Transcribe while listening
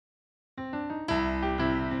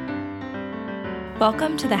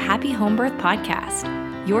Welcome to the Happy Home Birth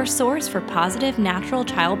Podcast, your source for positive natural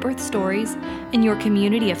childbirth stories and your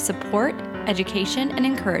community of support, education, and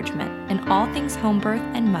encouragement in all things home birth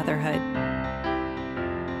and motherhood.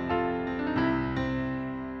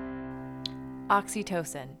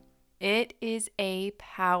 Oxytocin. It is a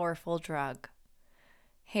powerful drug.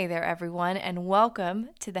 Hey there, everyone, and welcome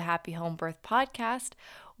to the Happy Home Birth Podcast,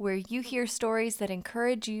 where you hear stories that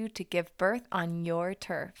encourage you to give birth on your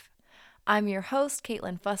turf. I'm your host,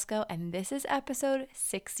 Caitlin Fusco, and this is episode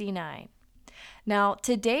 69. Now,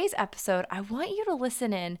 today's episode, I want you to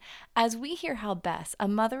listen in as we hear how Bess, a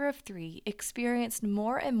mother of three, experienced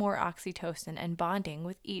more and more oxytocin and bonding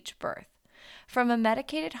with each birth. From a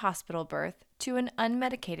medicated hospital birth to an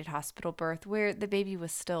unmedicated hospital birth where the baby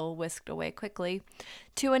was still whisked away quickly,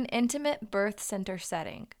 to an intimate birth center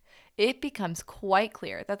setting. It becomes quite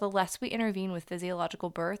clear that the less we intervene with physiological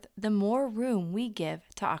birth, the more room we give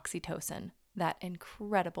to oxytocin, that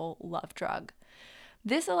incredible love drug.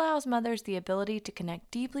 This allows mothers the ability to connect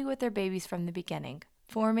deeply with their babies from the beginning,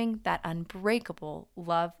 forming that unbreakable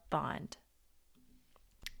love bond.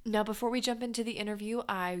 Now, before we jump into the interview,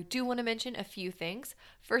 I do want to mention a few things.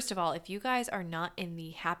 First of all, if you guys are not in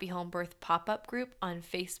the Happy Home Birth pop-up group on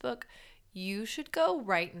Facebook, you should go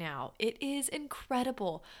right now. It is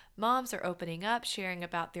incredible. Moms are opening up, sharing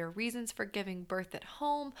about their reasons for giving birth at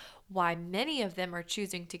home, why many of them are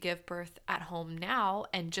choosing to give birth at home now,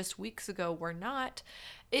 and just weeks ago were not.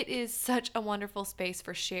 It is such a wonderful space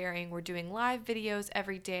for sharing. We're doing live videos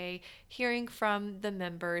every day, hearing from the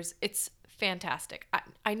members. It's fantastic.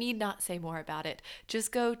 I need not say more about it.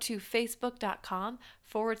 Just go to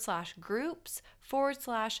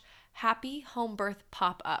facebook.com/groups/Happy Home Birth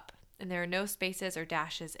Pop-Up. And there are no spaces or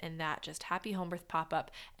dashes in that, just Happy Home Birth Pop-Up,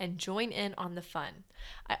 and join in on the fun.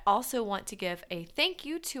 I also want to give a thank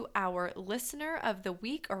you to our listener of the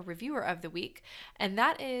week or reviewer of the week, and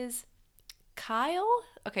that is Kyle.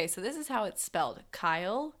 Okay, so this is how it's spelled.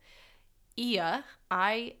 Kyle Ia,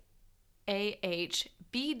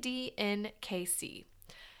 IAHBDNKC.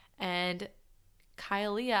 And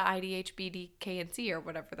Kylea, IDHBDKNC, or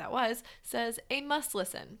whatever that was, says, a must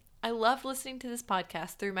listen. I loved listening to this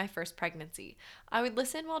podcast through my first pregnancy. I would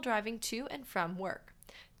listen while driving to and from work.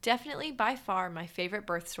 Definitely by far my favorite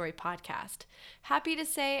birth story podcast. Happy to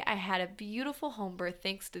say I had a beautiful home birth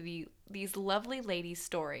thanks to these lovely ladies'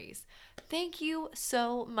 stories. Thank you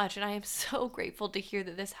so much, and I am so grateful to hear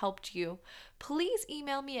that this helped you. Please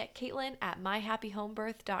email me at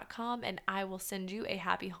caitlin@myhappyhomebirth.com and I will send you a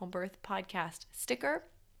Happy Home Birth podcast sticker.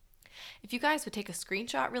 If you guys would take a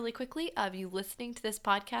screenshot really quickly of you listening to this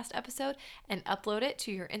podcast episode and upload it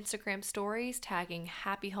to your Instagram stories, tagging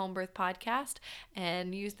Happy Home Birth Podcast,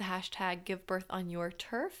 and use the hashtag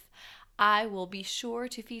 #GiveBirthOnYourTurf, I will be sure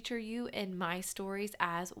to feature you in my stories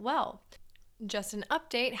as well. Just an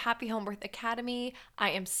update, Happy Home Birth Academy,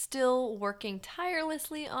 I am still working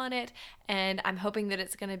tirelessly on it, and I'm hoping that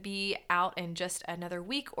it's going to be out in just another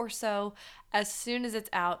week or so. As soon as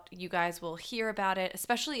it's out, you guys will hear about it,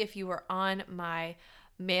 especially if you are on my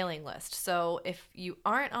mailing list. So if you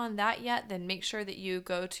aren't on that yet, then make sure that you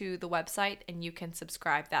go to the website and you can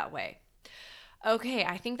subscribe that way. Okay,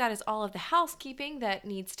 I think that is all of the housekeeping that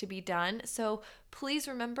needs to be done. So please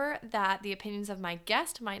remember that the opinions of my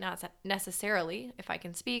guest might not necessarily, if I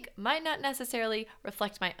can speak, might not necessarily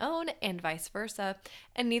reflect my own and vice versa.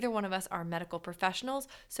 And neither one of us are medical professionals.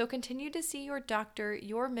 So continue to see your doctor,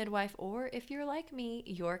 your midwife, or if you're like me,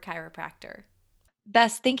 your chiropractor.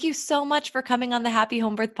 Bess, thank you so much for coming on the Happy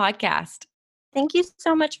Home Birth Podcast. Thank you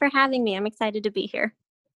so much for having me. I'm excited to be here.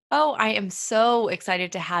 Oh, I am so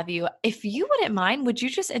excited to have you. If you wouldn't mind, would you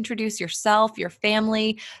just introduce yourself, your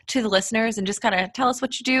family to the listeners and just kind of tell us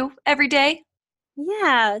what you do every day?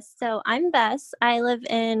 Yeah, so I'm Bess. I live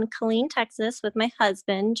in Killeen, Texas with my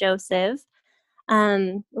husband, Joseph.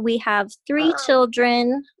 We have 3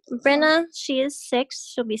 children. Brenna, she is 6.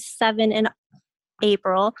 She'll be 7 in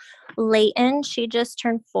April. Layton, she just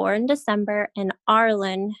turned 4 in December. And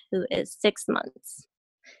Arlen, who is 6 months.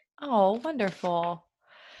 Oh, wonderful.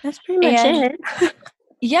 That's pretty much it.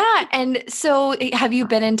 Yeah. And so have you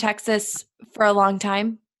been in Texas for a long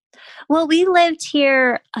time? Well, we lived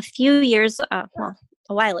here a few years, a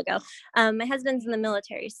while ago. My husband's in the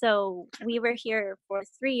military, so we were here for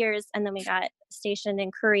 3 years, and then we got stationed in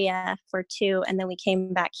Korea for 2, and then we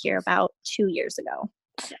came back here about 2 years ago.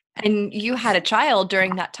 And you had a child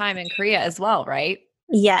during that time in Korea as well, right?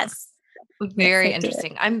 Yes. Very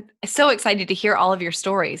interesting. I'm so excited to hear all of your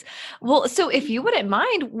stories. Well, so if you wouldn't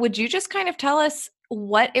mind, would you just kind of tell us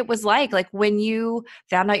what it was like when you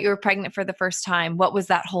found out you were pregnant for the first time? What was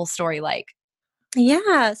that whole story like?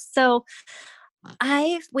 Yeah. So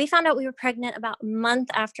We found out we were pregnant about a month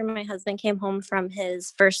after my husband came home from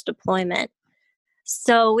his first deployment.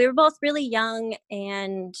 So we were both really young,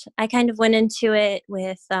 and I kind of went into it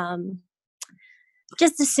with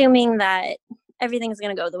just assuming that everything's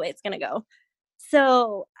going to go the way it's going to go.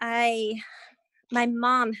 So my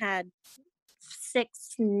mom had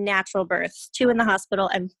 6 natural births, 2 in the hospital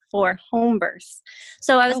and 4 home births.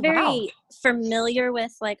 So I was Oh, wow. very familiar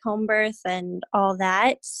with like home birth and all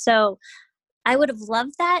that. So I would have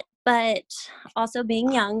loved that, but also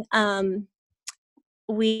being young,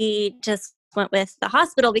 we just went with the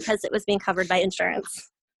hospital because it was being covered by insurance.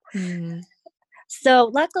 Mm.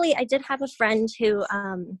 So luckily, I did have a friend who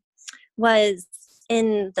was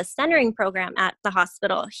in the centering program at the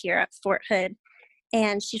hospital here at Fort Hood.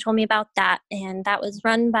 And she told me about that. And that was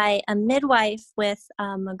run by a midwife with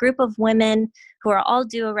a group of women who are all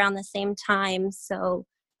due around the same time. So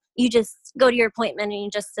you just go to your appointment and you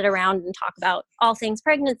just sit around and talk about all things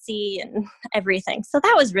pregnancy and everything. So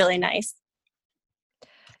that was really nice.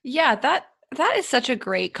 Yeah, that is such a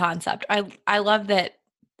great concept. I love that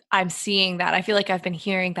I'm seeing that. I feel like I've been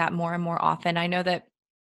hearing that more and more often. I know that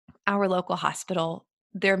our local hospital,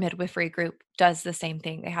 their midwifery group does the same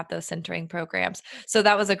thing. They have those centering programs. So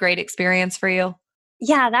that was a great experience for you.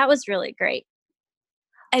 Yeah, that was really great.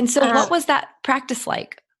 And so what Um, was that practice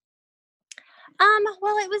like?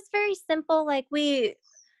 well, it was very simple.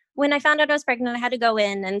 When I found out I was pregnant, I had to go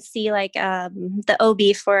in and see the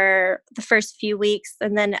OB for the first few weeks,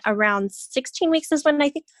 and then around 16 weeks is when I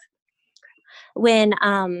think when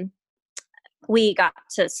we got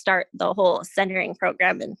to start the whole centering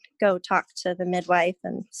program and go talk to the midwife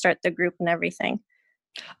and start the group and everything.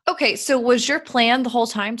 Okay, so was your plan the whole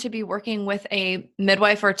time to be working with a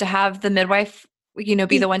midwife or to have the midwife,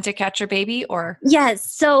 be the one to catch your baby or?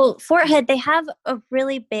 Yes. So Fort Hood, they have a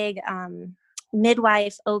really big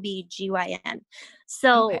midwife OB/GYN.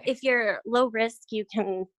 So Okay. if you're low risk, you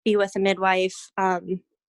can be with a midwife. And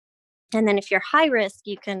then if you're high risk,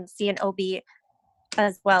 you can see an OB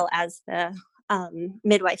as well as the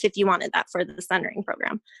midwife if you wanted that for the centering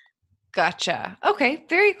program. Gotcha. Okay,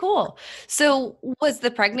 very cool. So was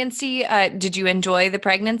the pregnancy, did you enjoy the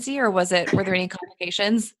pregnancy or were there any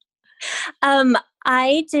complications? Um,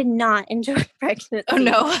 I did not enjoy Oh pregnancy.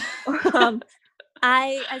 no. um,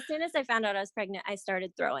 as soon as I found out I was pregnant, I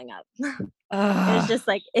started throwing up. It was Ugh. just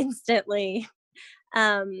like instantly.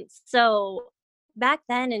 So back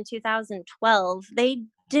then in 2012, they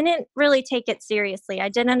didn't really take it seriously. I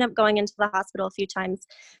did end up going into the hospital a few times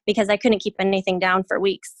because I couldn't keep anything down for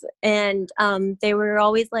weeks. And they were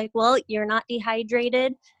always like, well, you're not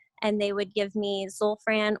dehydrated. And they would give me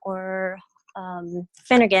Zolfran or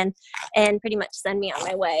Finnegan and pretty much send me on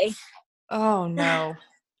my way. Oh no.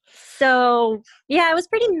 So yeah, I was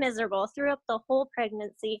pretty miserable throughout the whole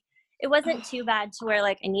pregnancy. It wasn't too bad to where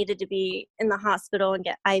like I needed to be in the hospital and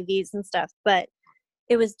get IVs and stuff, but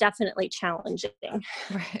it was definitely challenging.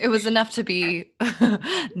 Right. It was enough to be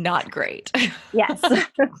not great. Yes.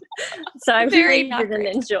 So I Very really not didn't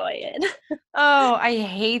great. enjoy it. Oh, I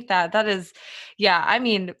hate that. That is, yeah, I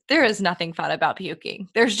mean, there is nothing fun about puking.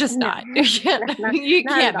 There's just No, not. You can't, you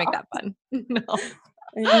not at can't make all. that fun. No.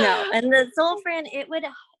 No. And the Zolfran, it,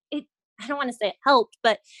 I don't want to say it helped,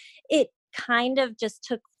 but it kind of just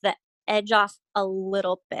took the edge off a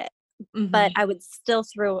little bit. But Hmm. I would still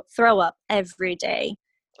throw up every day.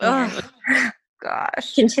 And Oh, gosh.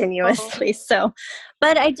 Oh. continuously. So,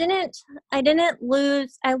 but I didn't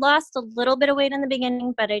lose, I lost a little bit of weight in the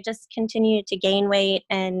beginning, but I just continued to gain weight,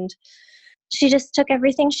 and she just took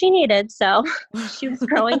everything she needed. So she was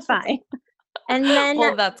growing fine. And then,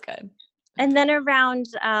 Well, that's good. around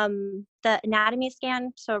the anatomy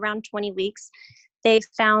scan, so around 20 weeks, they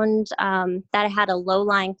found that I had a low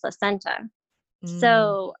lying placenta. Mm.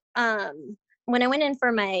 So when I went in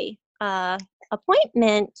for my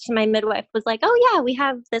appointment, my midwife was like, "Oh yeah, we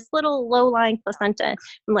have this little low-lying placenta."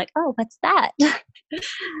 I'm like, "Oh, what's that?"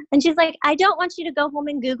 And she's like, "I don't want you to go home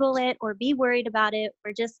and Google it or be worried about it.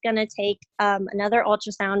 We're just gonna take another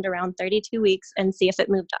ultrasound around 32 weeks and see if it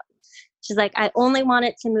moved up." She's like, "I only want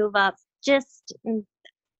it to move up just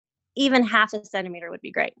even half a centimeter would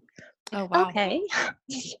be great." Oh, wow. Okay.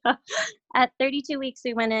 At 32 weeks,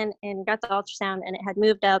 we went in and got the ultrasound, and it had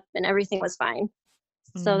moved up, and everything was fine.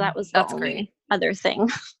 So that was the That's great. only other thing.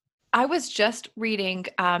 I was just reading,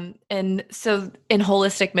 and so in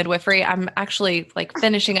holistic midwifery, I'm actually like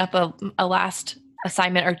finishing up a last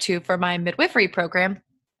assignment or two for my midwifery program.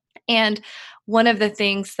 And one of the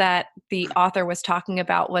things that the author was talking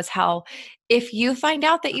about was how if you find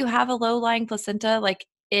out that you have a low lying placenta, like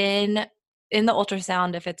in in the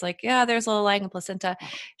ultrasound, if it's like, yeah, there's a low-lying placenta,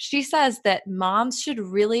 she says that moms should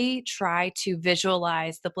really try to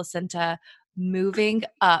visualize the placenta moving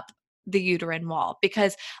up the uterine wall,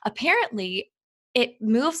 because apparently it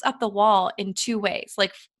moves up the wall in two ways.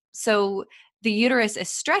 Like, so the uterus is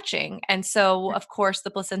stretching. And so, of course,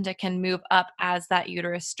 the placenta can move up as that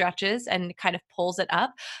uterus stretches and kind of pulls it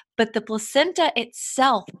up. But the placenta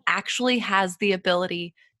itself actually has the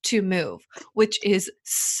ability to move, which is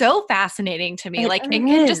so fascinating to me. It Like, it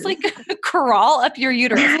can just is. like crawl up your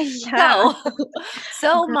uterus. Yeah.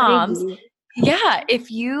 So moms, Crazy. yeah,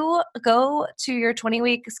 if you go to your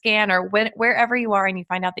 20-week scan or wherever you are and you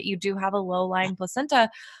find out that you do have a low-lying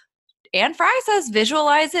placenta, Anne Fry says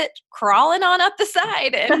visualize it crawling on up the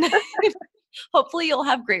side, and hopefully you'll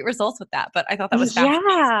have great results with that. But I thought that was fascinating.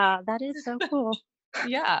 Yeah, that is so cool.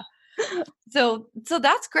 Yeah. So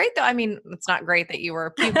that's great though. I mean, it's not great that you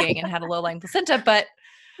were puking and had a low-lying placenta, but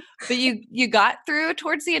you got through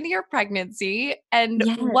towards the end of your pregnancy. And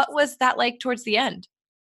Yes. what was that like towards the end?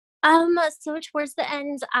 So towards the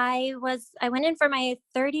end, I went in for my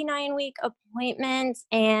 39-week appointment,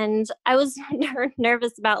 and I was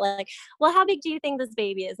nervous about like, well, how big do you think this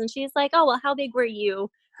baby is? And she's like, oh, well, how big were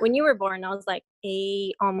you when you were born? I was like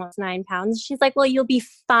 8, almost 9 pounds. She's like, well, you'll be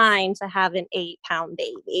fine to have an 8-pound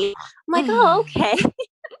baby. I'm like, oh, okay.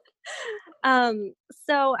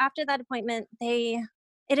 So after that appointment,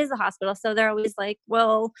 it is a hospital. So they're always like,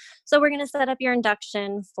 well, so we're going to set up your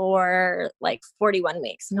induction for like 41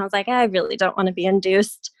 weeks. And I was like, I really don't want to be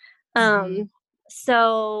induced. Mhm.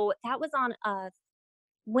 So that was on a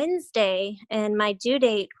Wednesday, and my due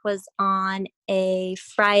date was on a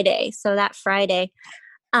Friday. So that Friday,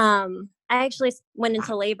 I actually went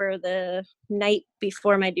into labor the night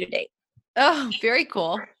before my due date. Oh, very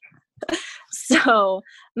cool. So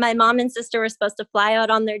my mom and sister were supposed to fly out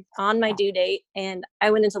on my due date, and I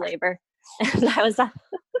went into labor, and I was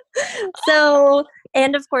so,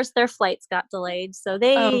 and of course their flights got delayed, so Oh.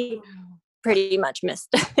 they pretty much missed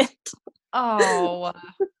it. Oh.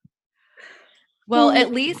 Well,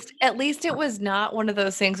 at least it was not one of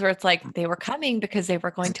those things where it's like they were coming because they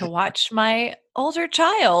were going to watch my older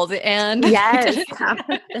child, and Yes,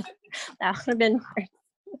 that would have been worse.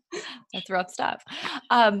 that's rough stuff.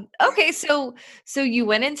 Okay, so you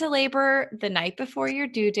went into labor the night before your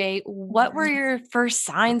due date. What were your first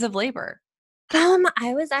signs of labor?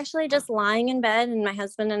 I was actually just lying in bed, and my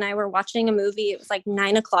husband and I were watching a movie. It was like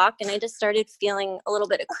 9 o'clock, and I just started feeling a little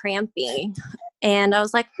bit of cramping. And I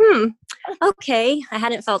was like, okay. I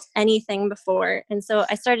hadn't felt anything before. And so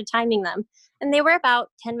I started timing them, and they were about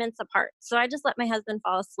 10 minutes apart. So I just let my husband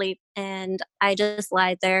fall asleep, and I just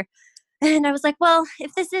lied there. And I was like, well,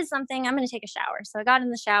 if this is something, I'm going to take a shower. So I got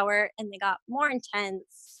in the shower, and they got more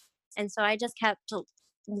intense. And so I just kept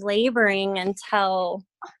laboring until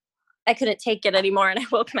I couldn't take it anymore. And I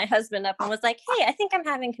woke my husband up and was like, hey, I think I'm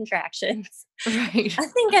having contractions. Right. I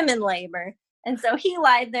think I'm in labor. And so he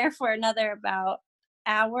lied there for another about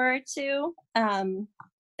hour or two. And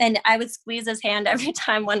I would squeeze his hand every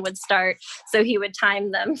time one would start. So he would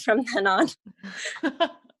time them from then on.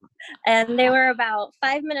 And they were about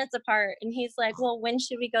 5 minutes apart. And he's like, well, when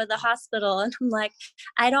should we go to the hospital? And I'm like,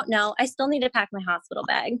 I don't know. I still need to pack my hospital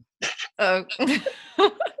bag. Oh,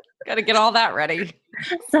 got to get all that ready.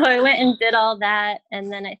 So I went and did all that.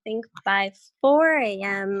 And then I think by 4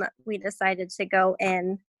 a.m., we decided to go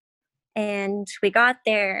in. And we got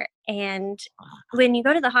there. And when you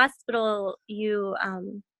go to the hospital, you,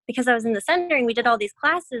 because I was in the centering, we did all these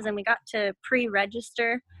classes, and we got to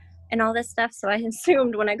pre-register and all this stuff. So I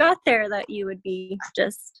assumed when I got there that you would be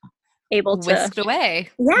just able to Whisked away.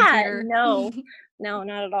 Yeah, no,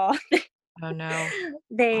 not at all. Oh no.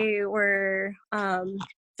 They were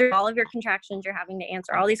through all of your contractions, you're having to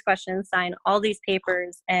answer all these questions, sign all these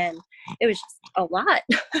papers, and it was just a lot.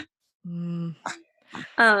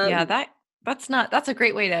 Yeah, that's a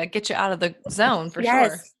great way to get you out of the zone for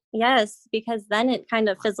sure. Yes, because then it kind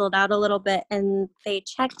of fizzled out a little bit, and they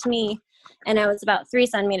checked me, and I was about 3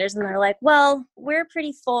 centimeters, and they're like, well, we're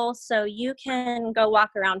pretty full, so you can go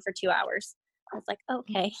walk around for 2 hours. I was like,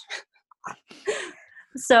 okay.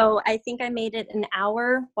 So I think I made it an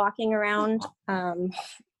hour walking around,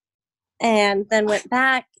 and then went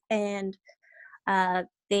back, and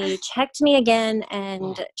they checked me again,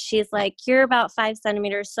 and she's like, you're about 5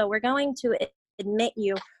 centimeters, so we're going to admit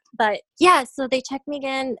you. But yeah, so they checked me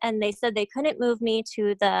again, and they said they couldn't move me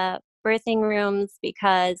to the birthing rooms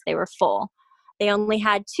because they were full. They only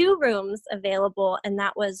had 2 rooms available, and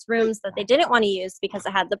that was rooms that they didn't want to use because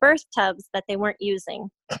it had the birth tubs that they weren't using.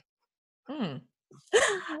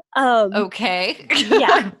 Okay.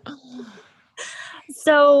 Yeah.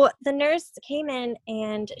 So the nurse came in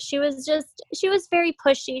and she was very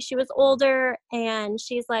pushy. She was older and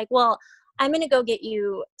she's like, well, I'm going to go get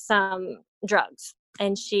you some drugs.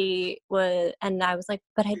 And I was like,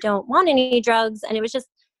 but I don't want any drugs. And it was just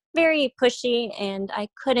very pushy and I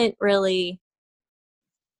couldn't really,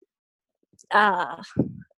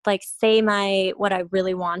 like say what I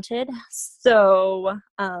really wanted. So,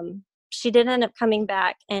 she did end up coming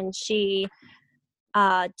back and she,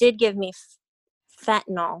 did give me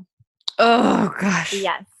fentanyl. Oh gosh.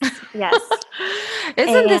 Yes. Yes.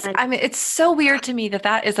 Isn't this, And I mean, it's so weird to me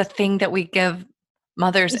that is a thing that we give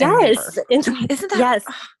mothers in labor. yes. Isn't that Yes.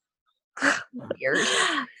 weird?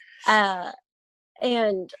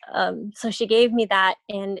 So she gave me that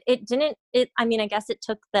and I guess it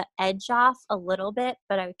took the edge off a little bit,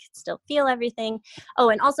 but I could still feel everything. Oh,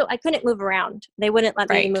 and also I couldn't move around. They wouldn't let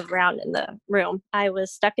me Right. move around in the room. I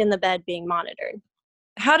was stuck in the bed being monitored.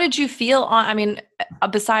 How did you feel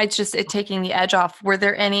besides just it taking the edge off, were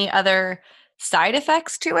there any other side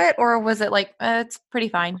effects to it or was it like, it's pretty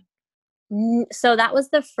fine? So that was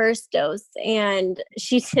the first dose and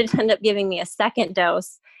she did end up giving me a second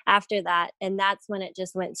dose after that. And that's when it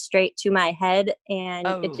just went straight to my head and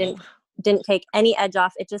it Oh. didn't take any edge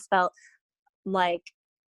off. Like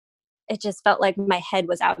it just felt like my head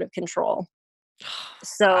was out of control.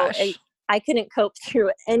 So I couldn't cope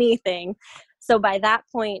through anything. So by that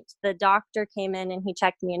point, the doctor came in and he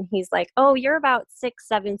checked me and he's like, oh, you're about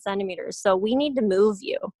 6-7 centimeters. So we need to move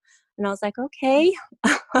you. And I was like, okay.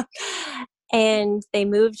 And they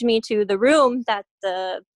moved me to the room that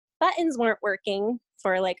the buttons weren't working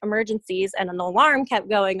for like emergencies and an alarm kept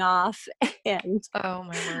going off and oh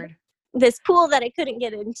my word. this pool that I couldn't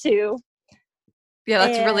get into. Yeah,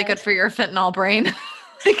 that's really good for your fentanyl brain.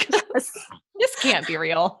 This can't be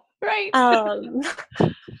real, right?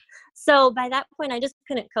 So by that point, I just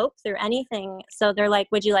couldn't cope through anything. So they're like,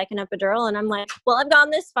 would you like an epidural? And I'm like, well, I've gone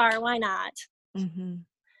this far. Why not? Mm-hmm.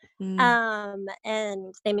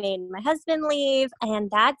 And they made my husband leave. And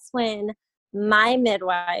that's when my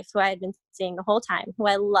midwife, who I had been seeing the whole time, who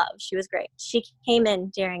I love, she was great. She came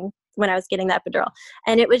in when I was getting the epidural.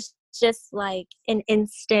 And it was just like an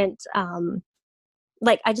instant,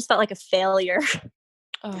 like I just felt like a failure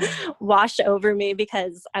wash over me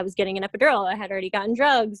because I was getting an epidural. I had already gotten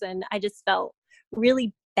drugs and I just felt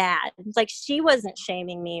really bad. Like she wasn't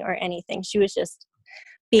shaming me or anything. She was just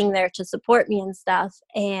being there to support me and stuff.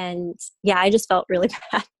 And yeah, I just felt really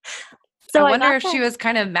bad. So I wonder if she was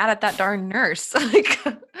kind of mad at that darn nurse. like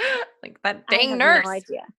that dang nurse. No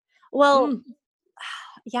idea. Well,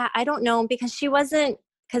 yeah, I don't know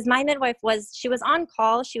because my midwife she was on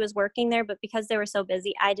call. She was working there, but because they were so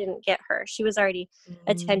busy, I didn't get her. She was already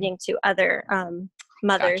attending to other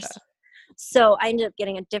mothers. Gotcha. So I ended up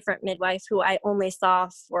getting a different midwife who I only saw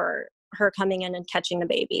for her coming in and catching the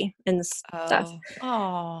baby and stuff.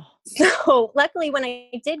 Oh. So luckily when I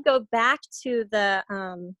did go back to the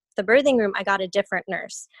birthing room, I got a different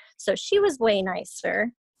nurse. So she was way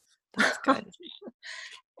nicer. That's good.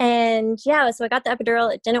 And yeah, so I got the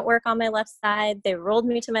epidural. It didn't work on my left side. They rolled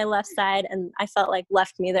me to my left side and I felt like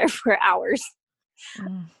left me there for hours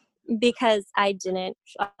because I didn't,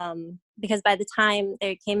 because by the time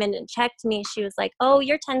they came in and checked me, she was like, oh,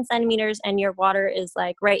 you're 10 centimeters and your water is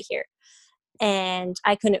like right here. And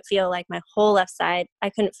I couldn't feel like my whole left side.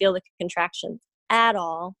 I couldn't feel the contractions at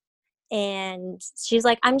all. And she's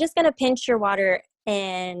like, I'm just going to pinch your water.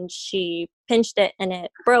 And she pinched it and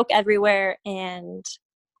it broke everywhere. And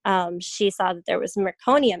she saw that there was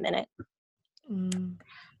meconium in it.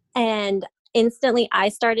 And instantly I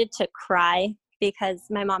started to cry because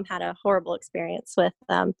my mom had a horrible experience with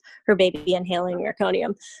her baby inhaling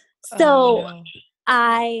meconium. So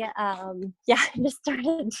I just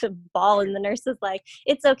started to bawl and the nurse was like,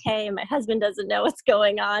 it's okay. My husband doesn't know what's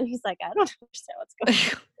going on. He's like, I don't understand what's going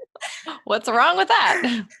on. What's wrong with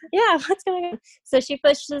that? Yeah, what's going on? So she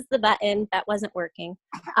pushes the button that wasn't working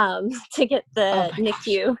to get the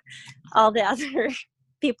NICU. All the other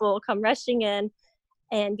people come rushing in.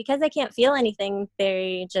 And because I can't feel anything,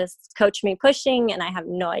 they just coach me pushing and I have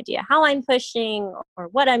no idea how I'm pushing or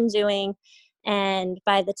what I'm doing. And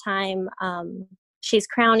by the time she's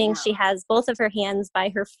crowning, she has both of her hands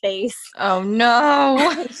by her face. Oh,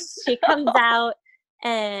 no. She comes out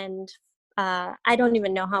and I don't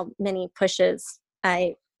even know how many pushes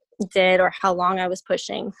I did or how long I was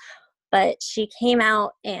pushing. But she came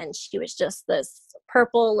out and she was just this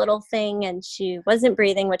purple little thing and she wasn't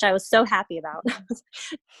breathing, which I was so happy about.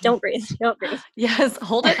 Don't breathe. Yes,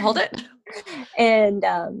 hold it. And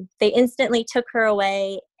they instantly took her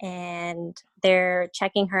away and they're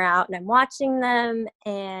checking her out and I'm watching them.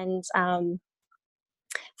 And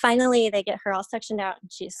finally they get her all sectioned out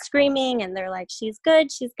and she's screaming and they're like, she's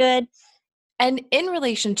good, she's good. And in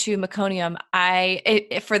relation to meconium,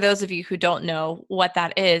 for those of you who don't know what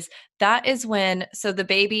that is when, so the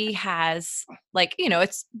baby has like,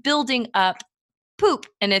 it's building up poop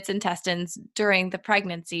in its intestines during the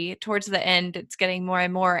pregnancy. Towards the end, it's getting more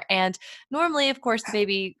and more. And normally, of course, the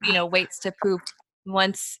baby, waits to poop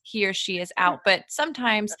once he or she is out. But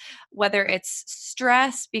sometimes, whether it's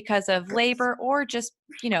stress because of labor or just,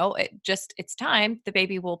 it's time, the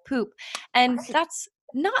baby will poop. And that's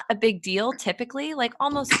not a big deal typically. Like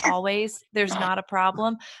almost always, there's not a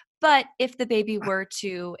problem. But if the baby were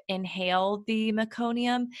to inhale the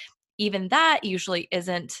meconium, even that usually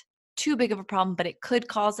isn't too big of a problem, but it could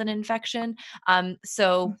cause an infection.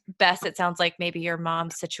 So Bess, it sounds like maybe your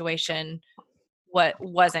mom's situation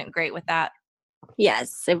wasn't great with that.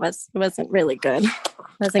 Yes, it wasn't really good.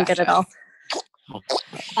 Wasn't good at all.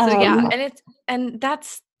 So yeah, and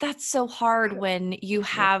that's so hard when you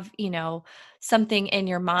have, something in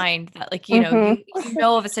your mind that like, you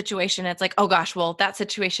know of a situation. It's like, oh gosh, well, that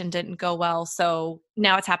situation didn't go well. So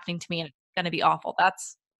now it's happening to me and it's going to be awful.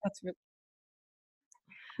 That's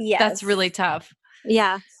really tough.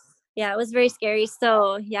 Yeah. Yeah, it was very scary.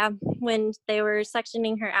 So yeah, when they were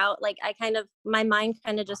sectioning her out, like my mind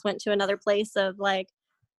kind of just went to another place of like,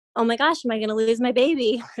 oh my gosh, am I going to lose my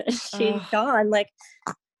baby? She's gone. Like,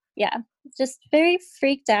 yeah, just very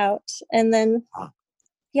freaked out. And then,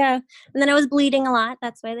 I was bleeding a lot.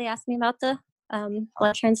 That's why they asked me about the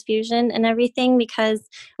blood transfusion and everything, because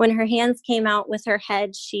when her hands came out with her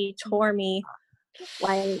head, she tore me.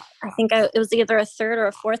 Like, I think it was either a 3rd or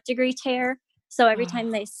a 4th degree tear. So every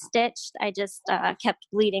time they stitched, I just kept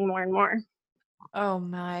bleeding more and more. Oh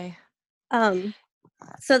my.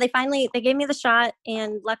 So they gave me the shot,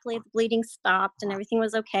 and luckily the bleeding stopped and everything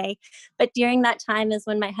was okay. But during that time is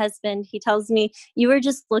when my husband, he tells me, you were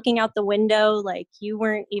just looking out the window, like you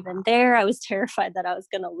weren't even there. I was terrified that I was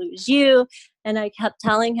going to lose you. And I kept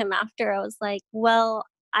telling him after, I was like, well,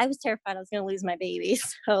 I was terrified I was going to lose my baby.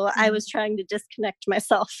 So I was trying to disconnect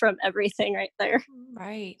myself from everything right there.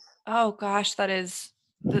 Right. Oh gosh, that is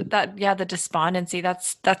the despondency.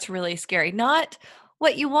 That's really scary. Not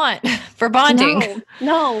what you want for bonding.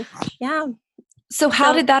 No. Yeah. So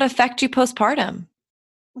how did that affect you postpartum?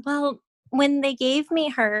 Well, when they gave me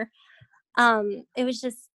her, it was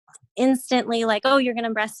just instantly like, oh, you're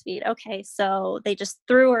going to breastfeed. Okay. So they just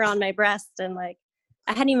threw her on my breast, and like,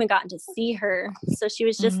 I hadn't even gotten to see her. So she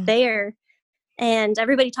was just there. And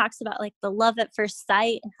everybody talks about like the love at first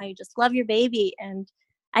sight and how you just love your baby. And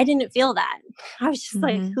I didn't feel that. I was just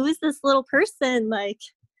like, who is this little person? Like,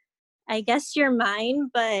 I guess you're mine,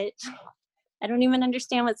 but I don't even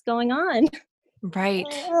understand what's going on. Right.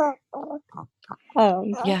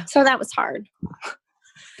 Yeah. So that was hard.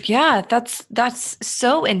 Yeah, that's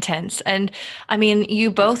so intense. And I mean,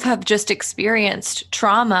 you both have just experienced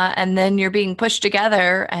trauma, and then you're being pushed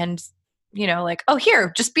together and, like, oh,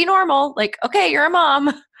 here, just be normal. Like, okay, you're a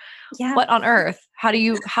mom. Yeah. What on earth? How do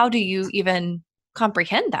you even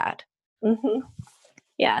comprehend that?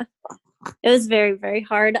 Yeah. It was very, very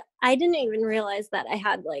hard. I didn't even realize that I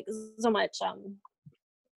had like so much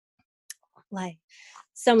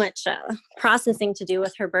processing to do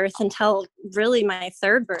with her birth until really my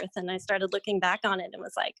 3rd birth. And I started looking back on it and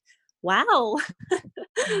was like, wow.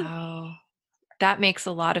 Wow. That makes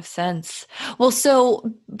a lot of sense.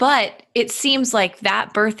 Well, but it seems like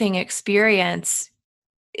that birthing experience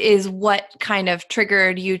is what kind of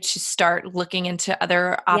triggered you to start looking into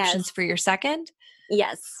other options for your second?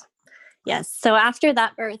 Yes. So after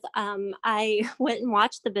that birth, I went and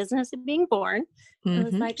watched The Business of Being Born. I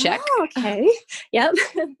was like, check. Oh, okay. Yep.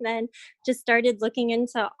 And then just started looking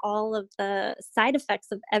into all of the side effects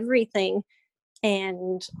of everything,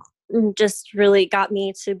 and just really got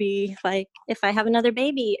me to be like, if I have another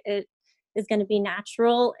baby, it is going to be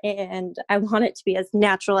natural, and I want it to be as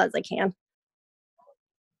natural as I can.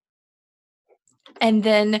 And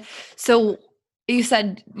then, so you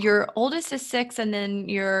said your oldest is 6 and then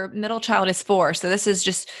your middle child is 4. So this is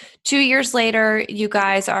just 2 years later. You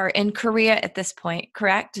guys are in Korea at this point,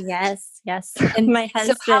 correct? Yes. And my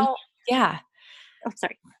husband. So Oh,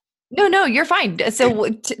 sorry. No, you're fine. So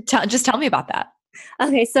just tell me about that.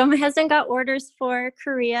 Okay. So my husband got orders for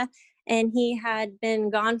Korea, and he had been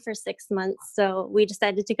gone for 6 months. So we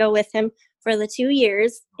decided to go with him for the 2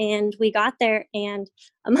 years, and we got there, and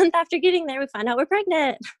a month after getting there, we found out we're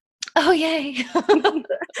pregnant. Oh, yay.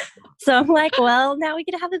 So I'm like, well, now we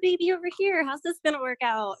get to have a baby over here. How's this going to work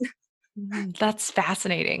out? That's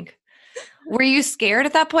fascinating. Were you scared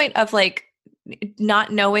at that point of like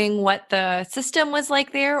not knowing what the system was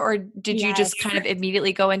like there, or did you just kind of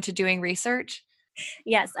immediately go into doing research?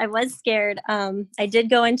 Yes, I was scared. I did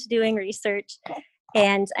go into doing research,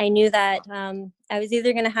 and I knew that I was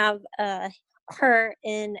either going to have her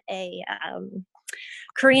in a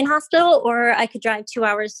Korean hospital, or I could drive 2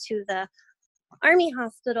 hours to the Army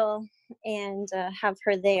hospital and have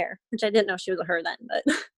her there, which I didn't know she was a her then, but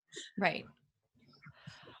Right.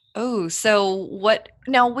 Oh, so what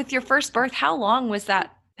now with your first birth, how long was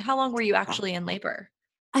that? How long were you actually in labor?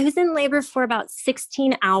 I was in labor for about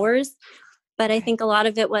 16 hours, but I Okay. think a lot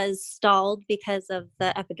of it was stalled because of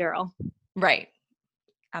the epidural. Right.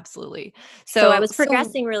 Absolutely. So I So was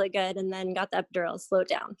progressing really good, and then got the epidural slowed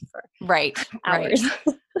down for right, right. hours.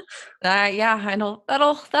 Yeah, I know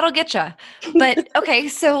that'll get you. But okay,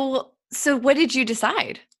 so what did you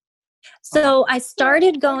decide? So I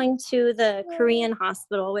started going to the Korean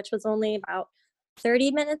hospital, which was only about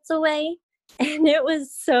 30 minutes away. And it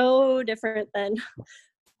was so different than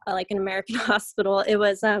like an American hospital. It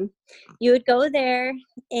was, you would go there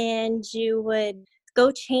and you would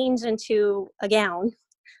go change into a gown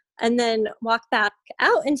and then walk back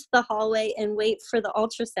out into the hallway and wait for the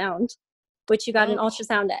ultrasound, which you got an Oh,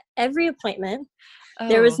 to every appointment.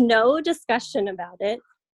 There was oh, no discussion about it.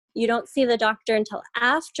 You don't see the doctor until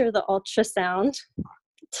after the ultrasound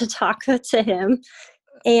to talk to him.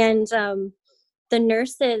 And the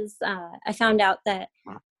nurses, I found out that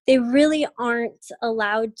they really aren't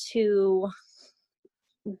allowed to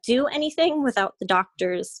do anything without the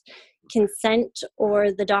doctor's consent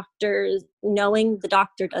or the doctor knowing the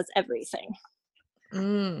doctor does everything.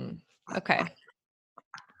 okay.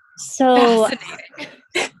 So,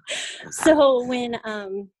 Fascinating. so when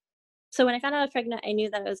so when I found out I was pregnant, I knew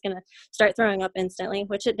that I was going to start throwing up instantly,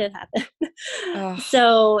 which it did happen. Oh,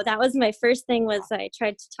 So that was my first thing. Was I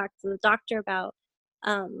tried to talk to the doctor about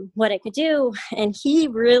what I could do, and he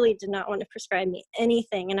really did not want to prescribe me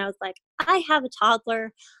anything. And I was like, I have a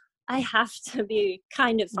toddler. I have to be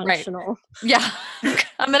kind of right. functional. Yeah.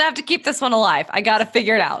 I'm gonna have to keep this one alive. I gotta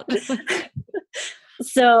figure it out.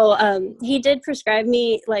 So he did prescribe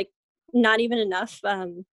me like not even enough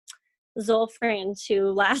Zolfran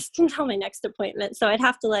to last until my next appointment. So I'd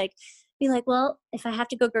have to like be like, well, if I have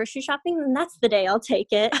to go grocery shopping, then that's the day I'll take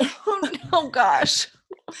it. Oh no, gosh.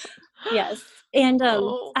 Yes. And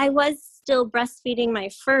Oh. I was still breastfeeding my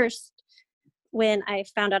first when I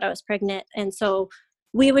found out I was pregnant. And so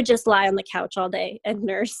we would just lie on the couch all day and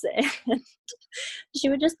nurse, and she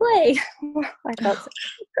would just play. I felt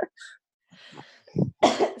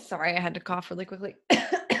Sorry, I had to cough really quickly.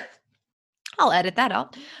 I'll edit that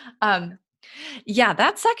out. Yeah,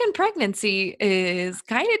 that second pregnancy is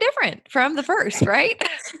kind of different from the first, right?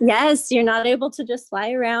 yes, you're not able to just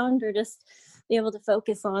fly around or just be able to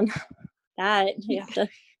focus on that. You have to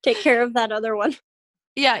take care of that other one.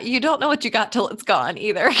 Yeah, you don't know what you got till it's gone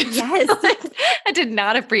either. Yes. I did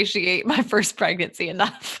not appreciate my first pregnancy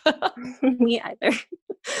enough. Me either.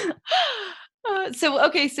 So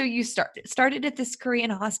okay, so you started at this Korean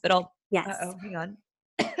hospital. Yes. Uh-oh, hang on.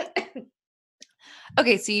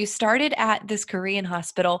 Okay, so you started at this Korean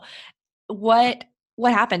hospital. What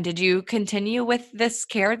what happened? Did you continue with this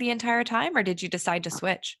care the entire time, or did you decide to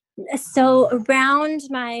switch? So around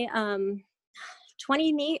my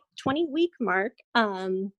 20 week mark,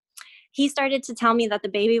 he started to tell me that the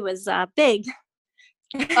baby was big.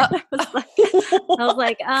 Uh, I was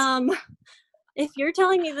like, if you're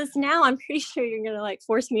telling me this now, I'm pretty sure you're gonna like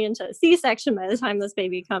force me into a C-section by the time this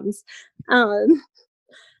baby comes. Um,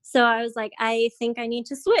 so I was like, I think I need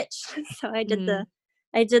to switch. So mm.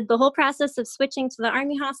 I did the whole process of switching to the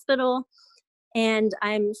Army hospital, and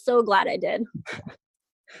I'm so glad I did.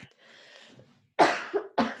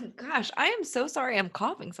 Gosh, I am so sorry I'm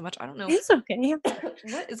coughing so much. I don't know It's okay.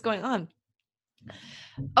 what is going on.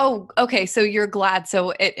 Oh, okay. So you're glad.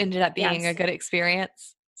 So it ended up being a Yes. good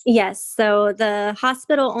experience. Yes. So the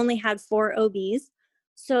hospital only had 4 OBs.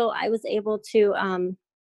 So I was able to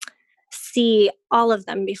see all of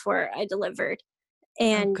them before I delivered. Oh,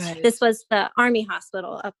 And good. this was the Army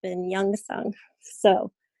hospital up in Youngsung.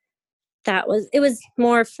 So it was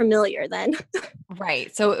more familiar then.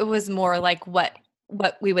 Right. So it was more like what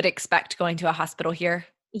we would expect going to a hospital here.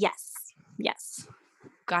 Yes. Yes.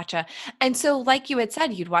 Gotcha. And so, like you had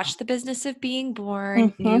said, you'd watched The Business of Being Born.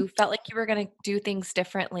 Hmm. You felt like you were going to do things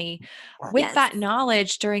differently. With Yes. that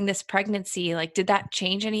knowledge during this pregnancy, like, did that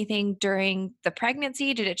change anything during the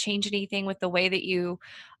pregnancy? Did it change anything with the way that you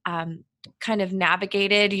um, kind of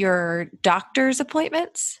navigated your doctor's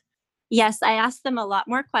appointments? Yes, I asked them a lot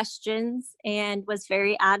more questions and was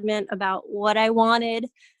very adamant about what I wanted.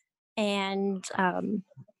 And I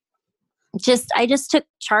just took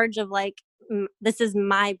charge of like, this is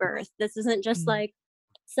my birth. This isn't just Mm. like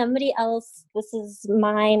somebody else, this is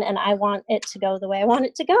mine, and I want it to go the way I want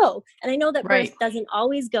it to go. And I know that Right. birth doesn't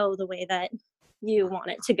always go the way that you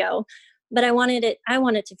want it to go, but I wanted it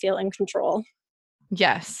to feel in control.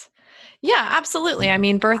 Yes. Yeah, absolutely. I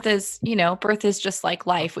mean, birth is just like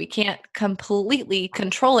life. We can't completely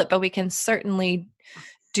control it, but we can certainly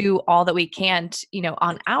do all that we can,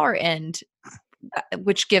 on our end,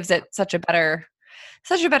 which gives it such a better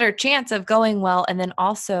chance of going well. And then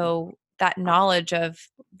also that knowledge of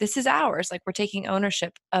this is ours, like we're taking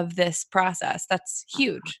ownership of this process. That's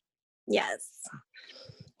huge. Yes.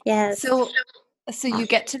 Yes. So you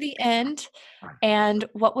get to the end, and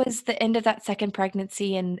what was the end of that second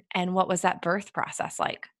pregnancy, and what was that birth process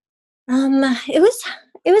like? It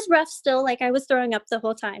was rough still. Like, I was throwing up the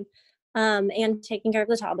whole time, and taking care of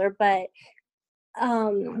the toddler, but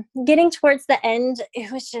getting towards the end,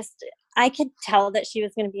 it was just, I could tell that she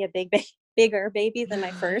was going to be a bigger baby than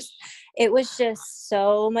my first. It was just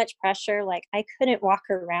so much pressure. Like, I couldn't walk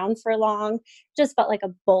around for long. Just felt like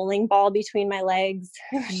a bowling ball between my legs.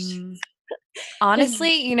 Mm.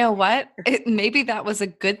 Honestly, you know what? Maybe that was a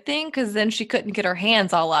good thing, because then she couldn't get her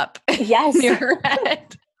hands all up Yes. near her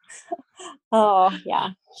head. Oh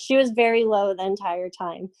yeah, she was very low the entire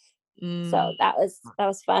time. So that was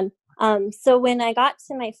fun. So when I got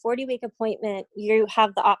to my 40-week appointment, you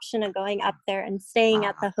have the option of going up there and staying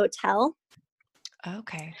at the hotel.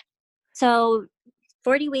 Okay. So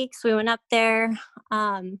 40 weeks, we went up there.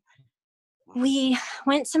 We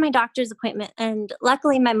went to my doctor's appointment, and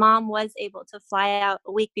luckily my mom was able to fly out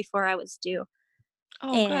a week before I was due.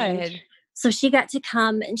 Oh, And good. so she got to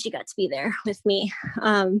come and she got to be there with me,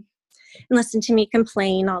 and listen to me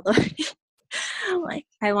complain all the way. Like,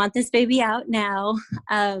 I want this baby out now.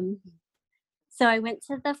 So I went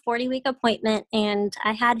to the 40-week appointment, and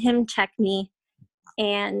I had him check me,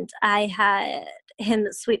 and I had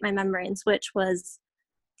him sweep my membranes, which was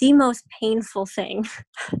the most painful thing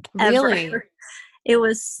ever. Really? It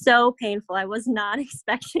was so painful. I was not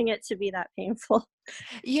expecting it to be that painful.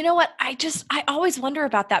 You know what? I always wonder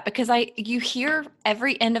about that, because you hear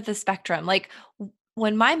every end of the spectrum. Like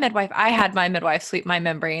when I had my midwife sweep my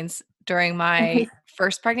membranes during my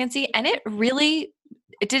first pregnancy, and it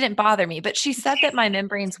didn't bother me, but she said that my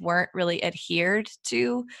membranes weren't really adhered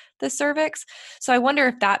to the cervix. So I wonder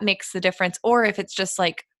if that makes the difference, or if it's just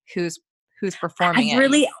like who's performing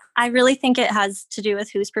it. I really think it has to do with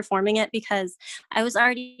who's performing it, because I was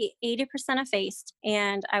already 80% effaced,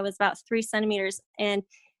 and I was about 3 centimeters, and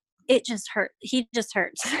it just hurt. He just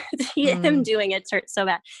hurts. Him doing it hurt so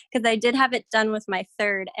bad, because I did have it done with my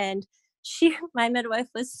third, and my midwife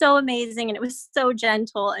was so amazing, and it was so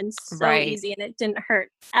gentle and so Right. easy, and it didn't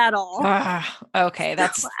hurt at all. Okay,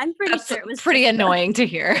 So I'm pretty sure it was pretty annoying to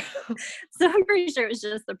hear. So I'm pretty sure it was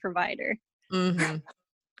just the provider. Mm-hmm.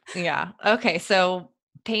 Yeah. Okay. So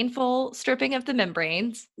painful stripping of the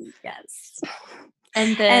membranes. Yes.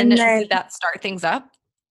 And then did that start things up?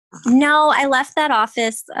 No, I left that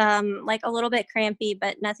office like a little bit crampy,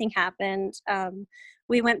 but nothing happened.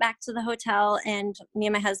 We went back to the hotel, and me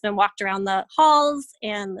and my husband walked around the halls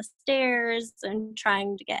and the stairs and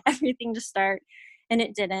trying to get everything to start, and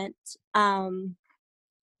it didn't. And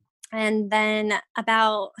then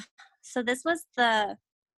so this was the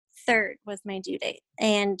 3rd was my due date,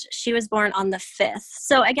 and she was born on the 5th.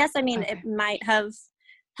 So I guess, Okay. it might have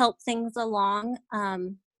helped things along.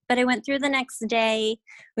 But I went through the next day.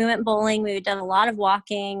 We went bowling. We had done a lot of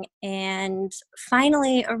walking. And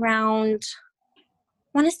finally, around,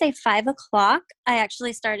 I want to say 5 o'clock, I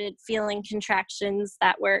actually started feeling contractions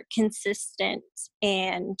that were consistent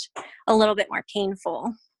and a little bit more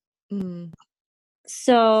painful. Mm.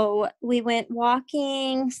 So we went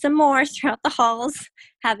walking some more throughout the halls,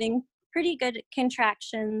 having pretty good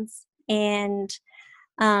contractions. And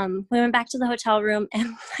we went back to the hotel room,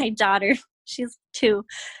 and my daughter, she's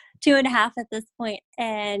 2.5 at this point,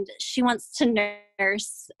 and she wants to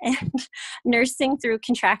nurse, and nursing through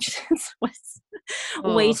contractions was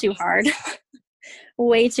way too hard.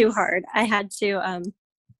 Way too hard. I had to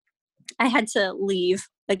leave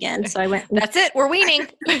again. So I went. That's it. We're weaning.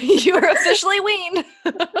 You were officially weaned.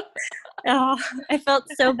 Oh, I felt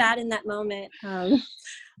so bad in that moment.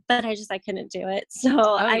 But I couldn't do it. So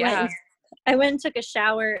I went and took a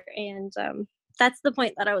shower, and that's the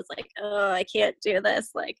point that I was like, oh, I can't do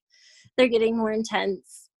this. Like, they're getting more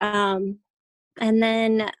intense. And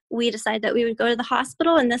then we decided that we would go to the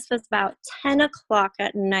hospital, and this was about 10 o'clock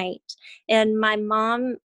at night. And my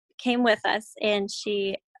mom came with us, and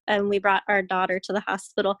we brought our daughter to the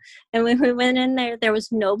hospital. And when we went in there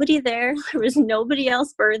was nobody there. There was nobody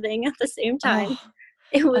else birthing at the same time.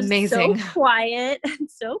 It was amazing. so quiet and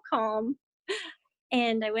so calm.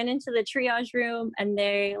 And I went into the triage room and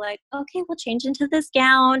they're like, okay, we'll change into this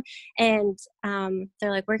gown. And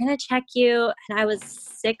they're like, we're going to check you. And I was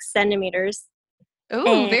 6 centimeters. Ooh,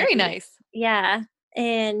 And very nice. yeah.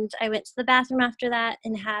 And I went to the bathroom after that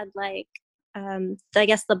and had like, I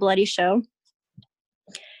guess the bloody show.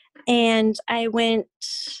 And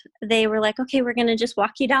they were like, okay, we're going to just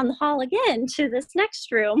walk you down the hall again to this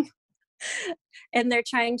next room. And they're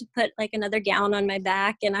trying to put like another gown on my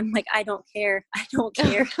back. And I'm like, I don't care. I don't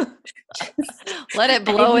care. Let it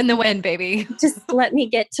blow in the wind, baby. Just let me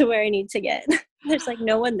get to where I need to get. There's like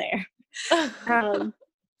no one there.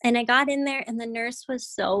 And I got in there and the nurse was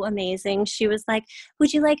so amazing. She was like,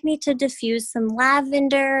 would you like me to diffuse some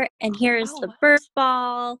lavender? And here's the birth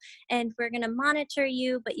ball. And we're going to monitor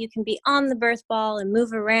you, but you can be on the birth ball and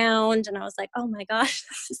move around. And I was like, oh my gosh,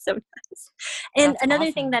 this is so nice. And That's another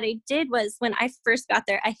awesome. thing that I did was when I first got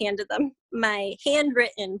there, I handed them my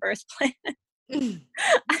handwritten birth plan.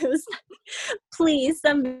 I was like, please,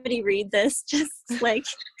 somebody read this. Just like,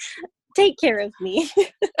 take care of me.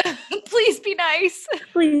 Please be nice.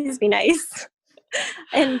 Please be nice.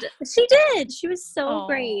 And she did. She was so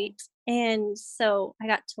great. And so I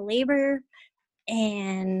got to labor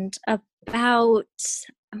and about,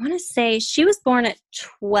 I want to say she was born at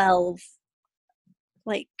 12,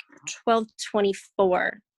 like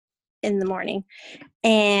 12:24 in the morning.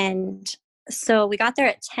 And so we got there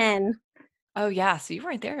at 10. Oh yeah. So you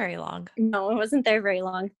weren't there very long. No, I wasn't there very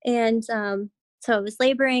long. And so I was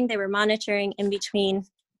laboring. They were monitoring in between.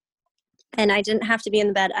 And I didn't have to be in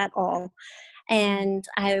the bed at all. And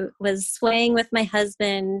I was swaying with my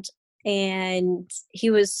husband, and he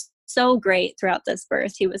was so great throughout this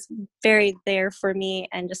birth. He was very there for me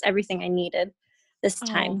and just everything I needed this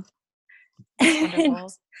time.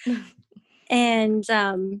 Wonderful. And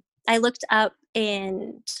I looked up,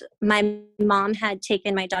 and my mom had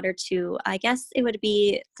taken my daughter to, I guess it would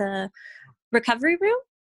be the recovery room.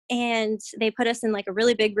 And they put us in like a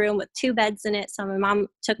really big room with 2 beds in it. So my mom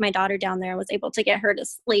took my daughter down there and was able to get her to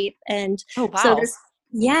sleep. And oh, wow. So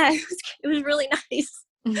it was really nice.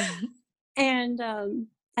 Mm-hmm. And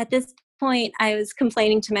at this point, I was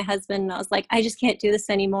complaining to my husband, and I was like, I just can't do this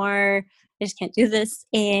anymore. I just can't do this.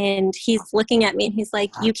 And he's looking at me and he's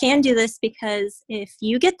like, you can do this, because if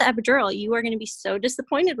you get the epidural, you are going to be so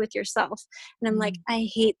disappointed with yourself. And I'm like, I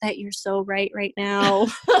hate that you're so right now.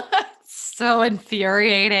 So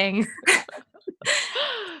infuriating.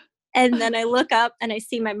 And then I look up and I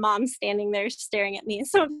see my mom standing there staring at me.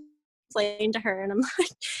 So I'm explaining to her, and I'm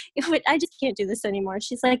like, I just can't do this anymore.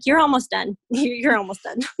 She's like, you're almost done. You're almost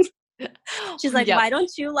done. She's like, why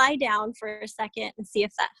don't you lie down for a second and see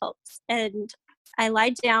if that helps? And I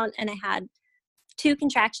lied down, and I had 2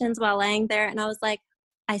 contractions while laying there. And I was like,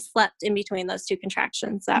 I slept in between those 2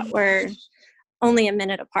 contractions that were only a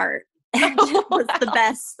minute apart. And it was the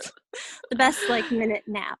best like minute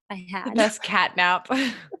nap I had. The best cat nap.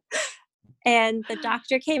 And the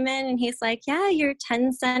doctor came in and he's like, yeah, you're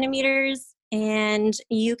 10 centimeters and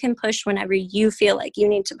you can push whenever you feel like you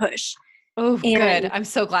need to push. Oh, good. I'm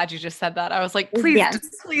so glad you just said that. I was like, please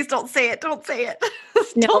don't say it. Don't say it.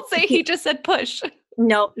 Don't say he just said push.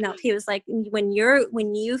 No. He was like, when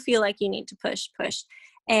you feel like you need to push.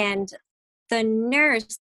 And the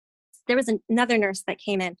nurse, there was another nurse that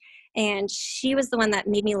came in, and she was the one that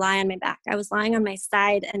made me lie on my back. I was lying on my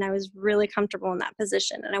side and I was really comfortable in that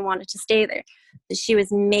position and I wanted to stay there. But she was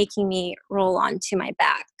making me roll onto my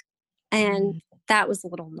back. And that was a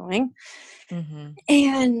little annoying. Mm-hmm.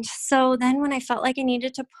 And so then when I felt like I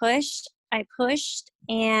needed to push, I pushed,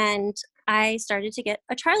 and I started to get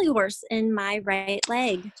a Charlie horse in my right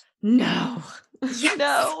leg. No. Yes.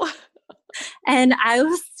 No. And I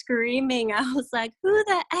was screaming. I was like, who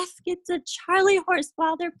the F gets a Charlie horse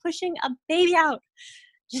while they're pushing a baby out?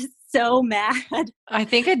 Just so mad. I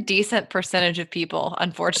think a decent percentage of people,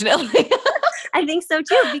 unfortunately. I think so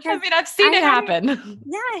too, because I've seen it happen.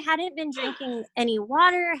 I hadn't been drinking any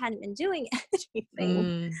water, hadn't been doing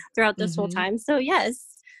anything throughout this whole time. So yes,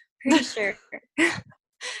 pretty sure.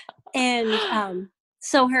 And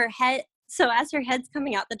so as her head's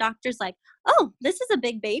coming out, the doctor's like, oh, this is a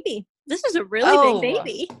big baby. This is a really big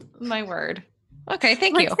baby. My word. Okay,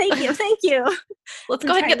 thank you. Thank you. Let's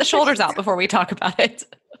go ahead and get the shoulders out before we talk about it.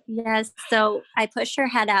 Yes. So I pushed her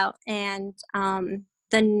head out, and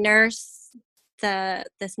the nurse,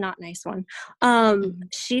 this not nice one,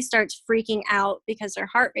 she starts freaking out because her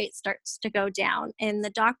heart rate starts to go down. And the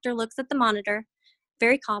doctor looks at the monitor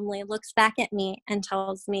very calmly, looks back at me and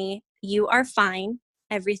tells me, you are fine.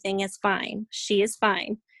 Everything is fine. She is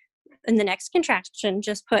fine. In the next contraction,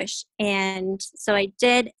 just push. And so I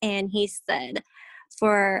did. And he said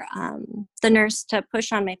for the nurse to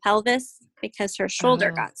push on my pelvis because her shoulder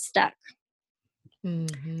Oh. got stuck.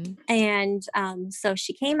 Mm-hmm. And so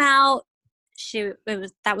she came out.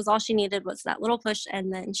 That was all she needed, was that little push,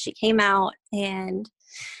 and then she came out, and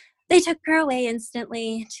they took her away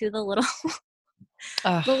instantly to the little the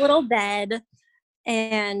Oh. little bed.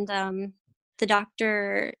 And the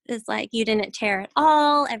doctor is like, "You didn't tear at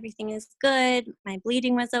all. Everything is good. My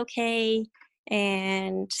bleeding was okay."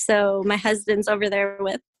 And so my husband's over there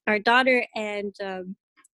with our daughter, and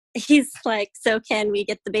he's like, "So can we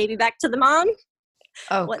get the baby back to the mom?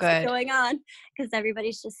 Oh, What's good. going on?" Because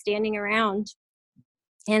everybody's just standing around.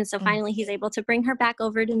 And so Mm. finally he's able to bring her back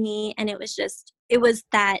over to me. And it was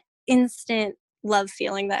that instant love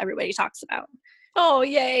feeling that everybody talks about. Oh,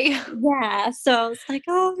 yay. Yeah. So it's like,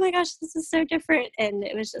 oh my gosh, this is so different. And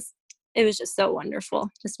it was just so wonderful,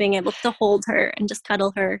 just being able to hold her and just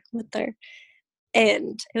cuddle her with her.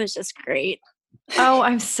 And it was just great. Oh,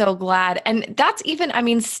 I'm so glad. And that's even, I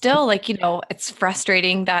mean, still like, it's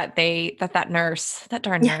frustrating that that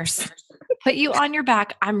darn nurse Yes. put you on your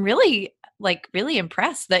back. I'm really really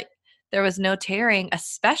impressed that there was no tearing, I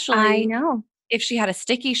especially know. if she had a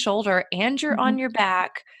sticky shoulder and you're Mm-hmm. on your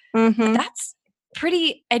back. Mm-hmm. That's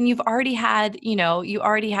pretty, and you already had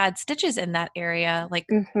stitches in that area. Like,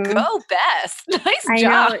 Mm-hmm. go Bess. Nice I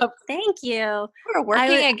job. know. Thank you. We're I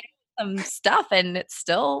working against some stuff and it's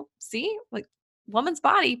still, see, like woman's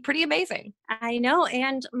body, pretty amazing. I know.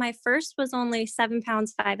 And my first was only 7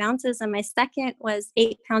 pounds, 5 ounces, and my second was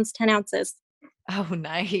 8 pounds, 10 ounces. Oh,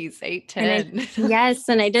 nice. And 8-10. yes,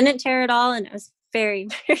 and I didn't tear at all. And I was very,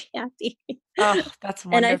 very happy. Oh, that's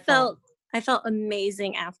And wonderful. I felt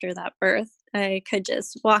amazing after that birth. I could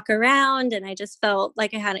just walk around, and I just felt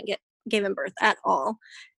like I hadn't given birth at all.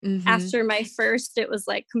 Hmm. After my first, it was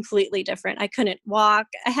like completely different. I couldn't walk.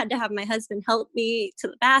 I had to have my husband help me to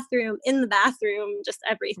the bathroom, in the bathroom, just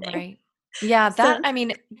everything. Right. Yeah, So, I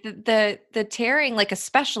mean, the tearing, like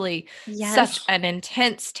especially such yes. an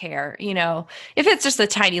intense tear, if it's just a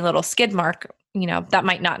tiny little skid mark, that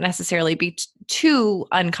might not necessarily be too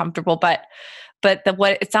uncomfortable, but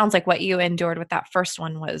what it sounds like what you endured with that first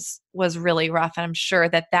one was really rough. And I'm sure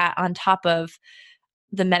that on top of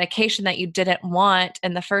the medication that you didn't want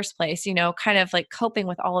in the first place, kind of like coping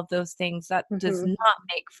with all of those things, that does Mhm. not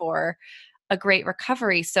make for a great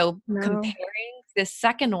recovery. So No. comparing this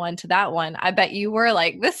second one to that one, I bet you were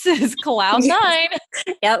like, this is cloud Yes. nine.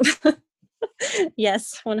 Yep.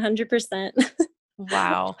 Yes, 100%.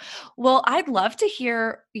 Wow. Well, I'd love to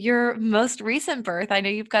hear your most recent birth. I know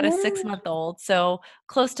you've got a Yeah. 6-month-old, so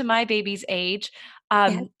close to my baby's age. Yeah.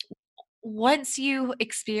 Um, Once you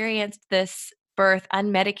experienced this birth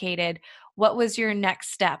unmedicated, what was your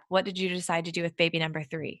next step? What did you decide to do with baby number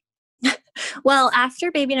 3? Well,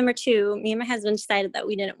 after baby number 2, me and my husband decided that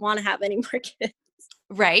we didn't wanna have any more kids.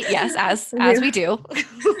 Right, yes, as We we do.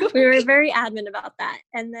 we were very adamant about that.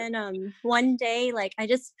 And then, one day, like, I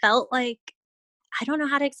just felt like, I don't know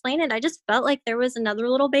how to explain it. I just felt like there was another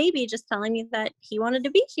little baby just telling me that he wanted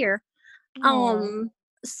to be here. Aw. Um,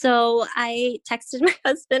 so I texted my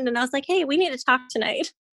husband and I was like, "Hey, we need to talk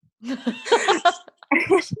tonight." I'm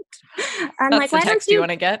That's like, the "Why don't text you you"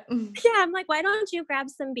 wanna get. yeah, I'm like, "Why don't you grab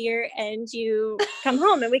some beer and you come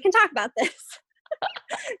home and we can talk about this?"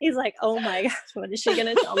 He's like, "Oh my gosh, what is she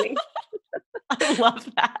gonna tell me?" I love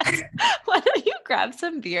that. Why don't you grab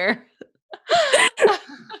some beer?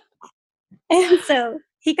 And so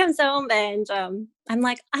he comes home and I'm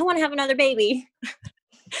like, "I want to have another baby."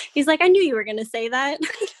 He's like, "I knew you were gonna say that."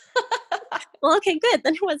 Well, okay, good.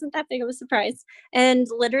 Then it wasn't that big of a surprise. And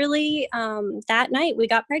literally, that night we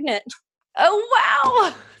got pregnant.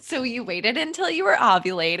 Oh, wow. So you waited until you were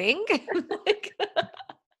ovulating? Like,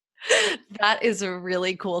 that is a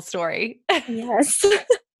really cool story. Yes. So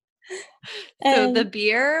the And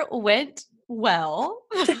beer went well.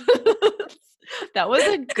 That was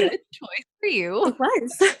a good choice for you. it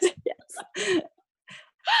was. Yes.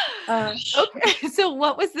 Uh, Okay, so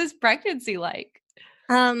what was this pregnancy like?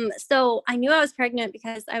 so I knew I was pregnant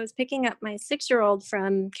because I was picking up my 6-year-old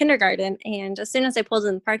from kindergarten, and as soon as I pulled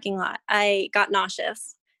in the parking lot, I got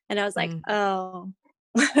nauseous, and I was like, Mm, "Oh."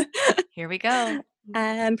 here we go.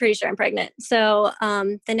 I'm pretty sure I'm pregnant. So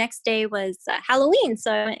the next day was Halloween.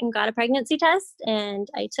 So I went and got a pregnancy test and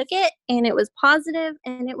I took it and it was positive.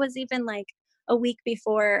 And it was even like a week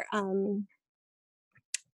before I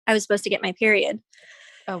was supposed to get my period.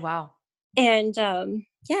 Oh, wow. And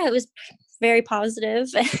yeah, it was very positive.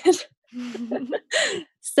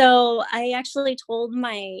 So I actually told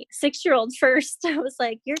my 6-year-old first. I was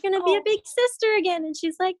like, "You're going to be a Oh, big sister again." And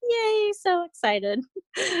she's like, "Yay." So excited.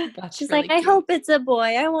 that's She's like, really "I cute. hope it's a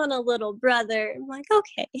boy. I want a little brother." I'm like,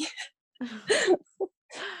 "Okay."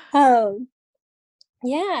 Um,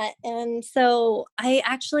 Yeah. And so I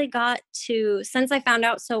actually got to, since I found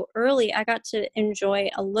out so early, I got to enjoy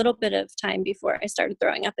a little bit of time before I started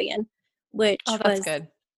throwing up again, Oh, which that's was good.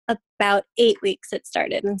 about 8 weeks it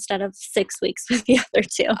started instead of 6 weeks with the other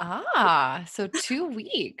two. Ah, so 2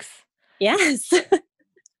 weeks. Yes.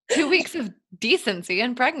 2 weeks of decency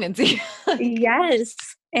and pregnancy. Like, Yes.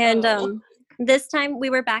 And oh. this time we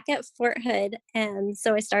were back at Fort Hood. And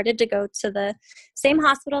so I started to go to the same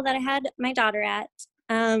hospital that I had my daughter at.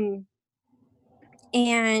 Um,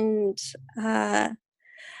 and uh,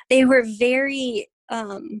 they were they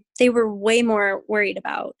were way more worried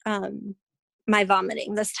about my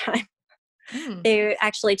vomiting this time. Mm. They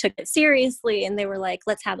actually took it seriously and they were like,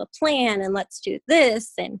 let's have a plan and let's do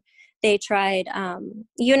this. And they tried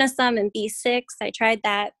Unisum and B6. I tried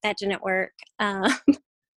that. That didn't work.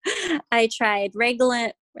 I tried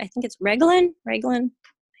Reglan. I think it's Reglan, one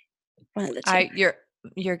of the two. I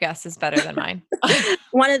your guess is better than mine.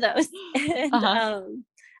 One of those. And Uh-huh.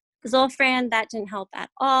 Zolfran, that didn't help at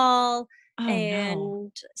all. Oh no.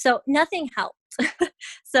 And so nothing helped.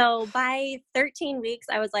 So by 13 weeks,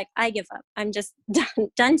 I was like, I give up. I'm just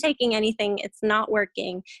done taking anything. It's not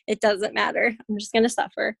working. It doesn't matter. I'm just going to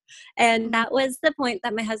suffer. And Mm. that was the point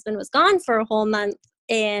that my husband was gone for a whole month.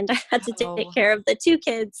 And I had to take Oh, care of the two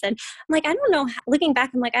kids. And I'm like, I don't know. Looking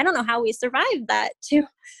back, I'm like, I don't know how we survived that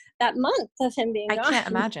month of him being I gone. can't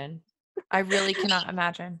imagine. I really cannot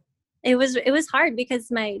imagine. It was hard because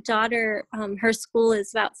my daughter, her school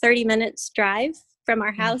is about 30 minutes drive from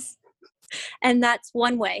our Mm. house, and that's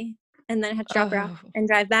one way. And then I had to drop her off Oh. and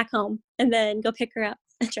drive back home, and then go pick her up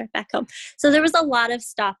and drive back home. So there was a lot of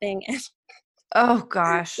stopping and Oh a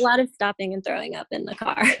gosh. lot of stopping and throwing up in the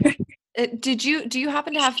car. Do you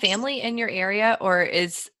happen to have family in your area, or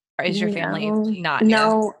is your family No, not near?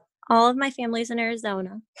 no, all of my family's in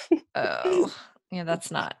Arizona. Oh, yeah, that's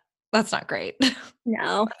not great.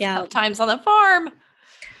 No, yeah, Tough times on the farm.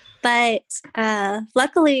 but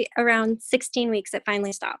luckily around 16 weeks it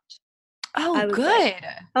finally stopped. Oh, I was like, good.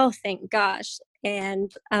 oh, thank gosh.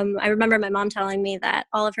 And I remember my mom telling me that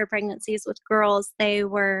all of her pregnancies with girls, they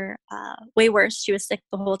were way worse. She was sick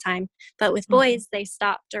the whole time. But with Mhm. boys, they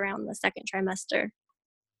stopped around the second trimester.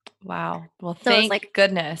 Wow. Well, So I was like, thank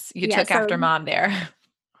goodness you yeah, took so after mom there.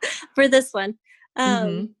 for this one. Um,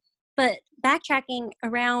 Mhm. but backtracking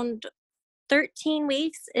around 13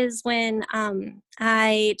 weeks is when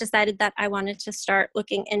I decided that I wanted to start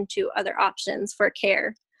looking into other options for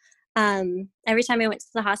care. Every time I went to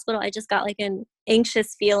the hospital, I just got like an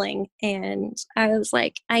anxious feeling. And I was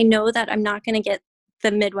like, I know that I'm not going to get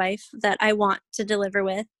the midwife that I want to deliver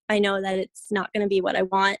with. I know that it's not going to be what I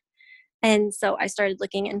want. And so I started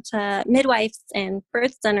looking into midwives and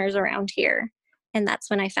birth centers around here. And that's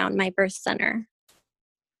when I found my birth center.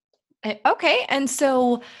 Okay. And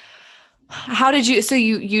so how did you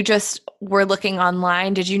you just were looking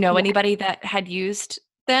online? Did you know Yeah. anybody that had used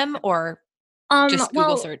them or just Google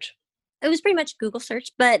Well, search? it was pretty much Google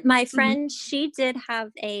search, but my Mhm. friend, she did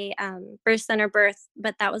have a birth center birth,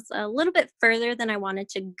 but that was a little bit further than I wanted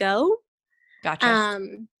to go. Gotcha.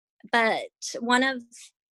 Um, but one of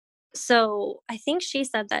so I think she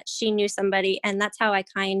said that she knew somebody, and that's how I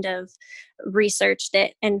kind of researched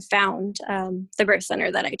it and found the birth center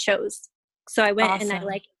that I chose. So I went and I Awesome.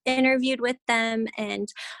 like interviewed with them, and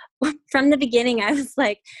from the beginning, I was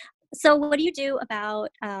like, "So what do you do about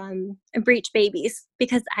breech babies?"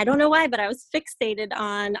 Because I don't know why, but I was fixated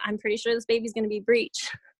on. I'm pretty sure this baby's going to be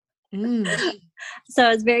breech. Mm. So I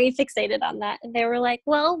was very fixated on that. And they were like,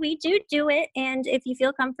 well, we do it. And if you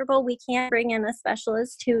feel comfortable, we can bring in a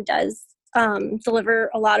specialist who does deliver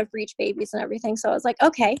a lot of breech babies and everything. So I was like,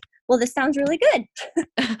 okay, well, this sounds really good.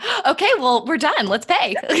 Okay, well, we're done. Let's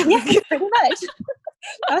pay. Yeah, pretty much.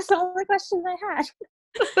 That was all the questions I had.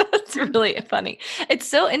 That's really funny. It's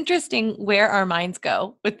so interesting where our minds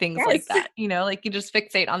go with things like Yes. that. Like you just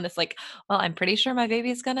fixate on this, like, well, I'm pretty sure my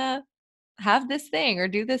baby's gonna have this thing or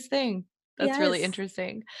do this thing. That's really Yes.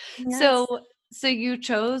 interesting. Yes. So, so you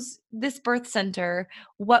chose this birth center.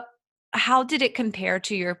 What, how did it compare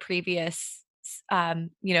to your previous,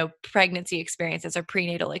 pregnancy experiences or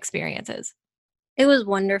prenatal experiences? It was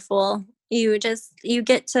wonderful. You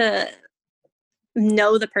get to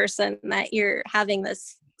know the person that you're having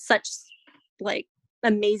this such like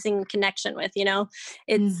amazing connection with,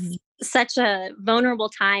 it's Mhm. such a vulnerable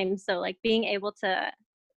time, so like being able to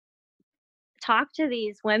talk to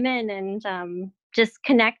these women and just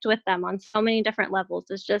connect with them on so many different levels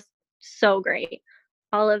is just so great.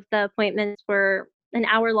 All of the appointments were an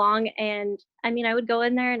hour long, and I mean, I would go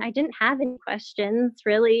in there and I didn't have any questions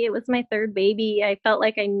really. It was my third baby. I felt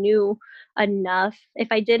like I knew enough. If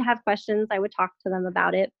I did have questions, I would talk to them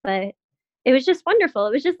about it, but it was just wonderful.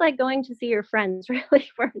 It was just like going to see your friends really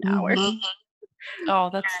for an hour. Mhm. Oh,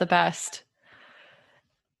 that's the best.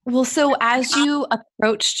 Well, so as you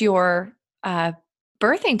approached your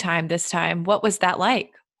birthing time this time, what was that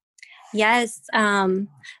like? Yes.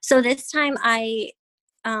 So this time I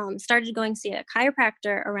started going to see a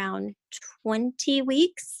chiropractor around 20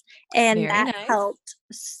 weeks, and Very that nice. helped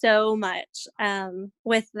so much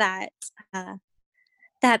with that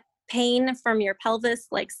pain from your pelvis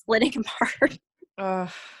like splitting apart. Ugh.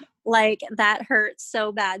 Like that hurt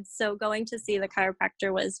so bad. So going to see the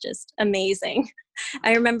chiropractor was just amazing.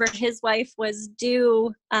 I remember his wife was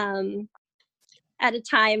due at a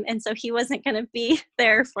time, and so he wasn't going to be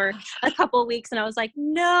there for a couple weeks, and I was like,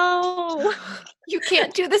 no. You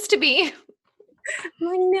can't do this to me. I'm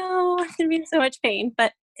like, no, I'm gonna be in so much pain,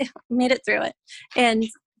 but I made it through it. And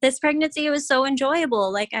this pregnancy was so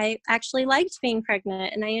enjoyable. Like I actually liked being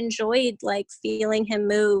pregnant, and I enjoyed like feeling him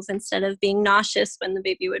move instead of being nauseous when the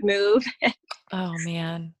baby would move. Oh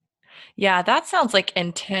man. Yeah, that sounds like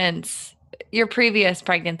intense. Your previous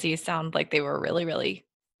pregnancies sound like they were really, really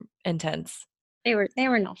intense. They were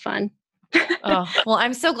no fun. Oh, well,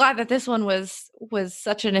 I'm so glad that this one was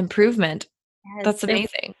such an improvement. Yes, That's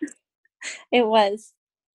amazing. it was.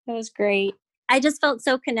 It was great. I just felt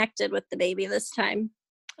so connected with the baby this time.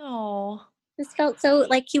 Oh, Just felt so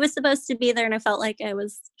like he was supposed to be there, and I felt like I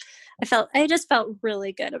just felt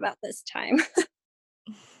really good about this time.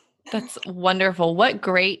 that's wonderful. What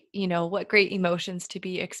great emotions to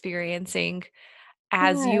be experiencing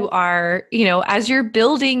as Yeah. you are, as you're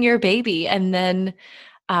building your baby and then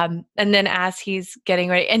as he's getting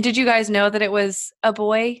ready. And did you guys know that it was a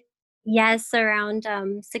boy? Yes, around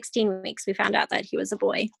 16 weeks, we found out that he was a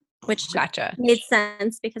boy, which Gotcha. made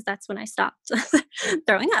sense because that's when I stopped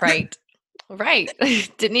throwing up. Right. Right.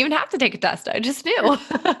 Didn't even have to take a test. I just knew.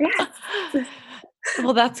 Yes.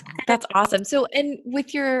 Well, that's awesome. So, and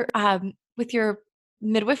with your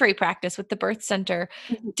midwifery practice with the birth center,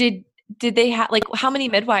 did did they have like how many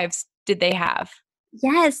midwives did they have?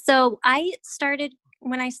 Yes. So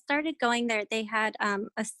when I started going there, they had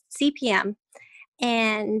a CPM,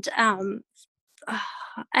 and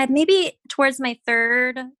maybe towards my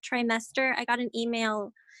third trimester, I got an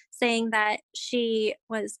email saying that she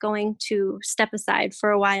was going to step aside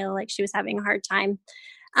for a while, like she was having a hard time.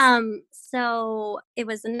 So it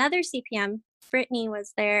was another CPM. Brittany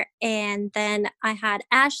was there, and then I had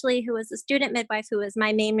Ashley, who was a student midwife, who was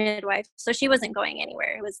my main midwife. So she wasn't going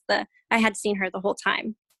anywhere. I had seen her the whole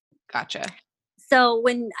time. Gotcha. So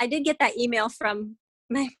when I did get that email from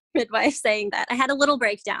my midwife saying that, I had a little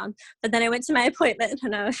breakdown, but then I went to my appointment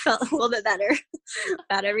and I felt a little bit better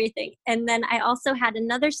about everything. And then I also had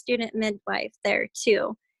another student midwife there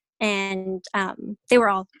too. And they were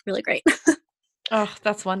all really great. Oh,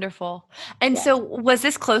 that's wonderful. And Yeah. so was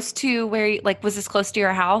this close to was this close to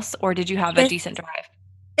your house or did you have a This, decent drive?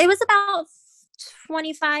 it was about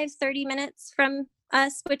 25, 30 minutes from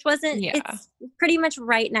us, Yeah. it's pretty much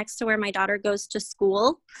right next to where my daughter goes to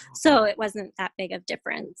school. So it wasn't that big of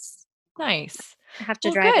difference. Nice. I have to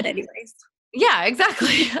Well, drive it good. anyways. Yeah,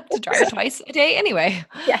 exactly. You have to drive twice a day anyway.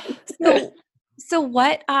 Yeah. So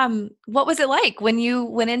what was it like when you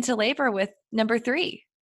went into labor with number 3?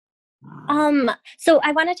 So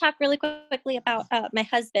I want to talk really quickly about my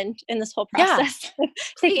husband in this whole Yeah, process,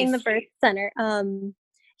 picking the please. birth center.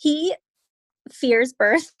 He fears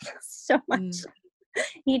birth so much. Mm,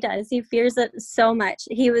 He does. He fears it so much.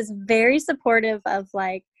 He was very supportive of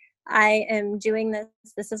like, I am doing this.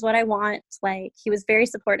 This is what I want. Like he was very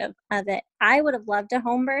supportive of it. I would have loved a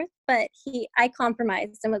home birth, but I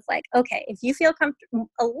compromised and was like, okay, if you feel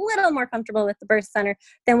a little more comfortable with the birth center,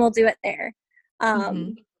 then we'll do it there. mhm.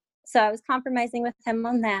 Um, so I was compromising with him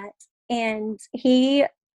on that. And he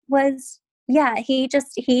was, yeah, he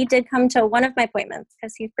did come to one of my appointments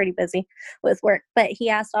because he's pretty busy with work, but he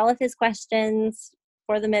asked all of his questions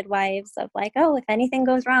for the midwives of like, oh, if anything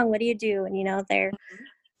goes wrong, what do you do? And,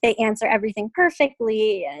 they answer everything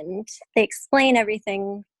perfectly and they explain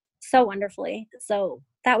everything so wonderfully. So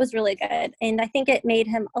that was really good. And I think it made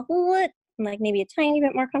him a little, like maybe a tiny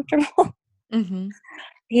bit more comfortable. Mhm.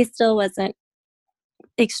 He still wasn't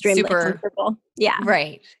extremely Super comfortable. Yeah.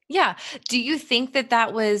 right. Yeah. Do you think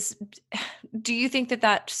do you think that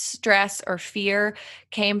that stress or fear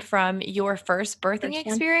came from your first birthing First one.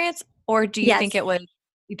 experience, or do you think Yes.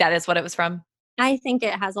 that is what it was from? I think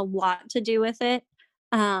it has a lot to do with it.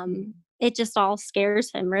 It just all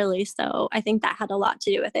scares him really. So I think that had a lot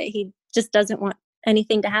to do with it. He just doesn't want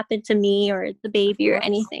anything to happen to me or the Of baby or course.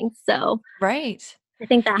 anything. So Right. I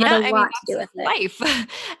think that had Yeah, a I mean, lot to do that's with it.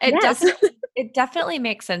 life. Yes. It definitely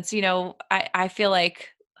makes sense. I feel like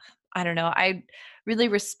I don't know, I really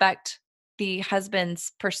respect the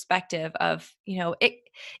husband's perspective of,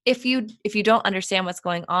 if you don't understand what's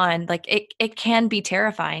going on, like it can be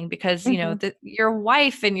terrifying because, Mhm. your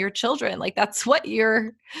wife and your children, like that's what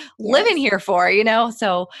you're living Yes. here for,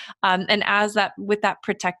 so and as that, with that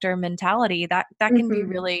protector mentality, that can be Mhm.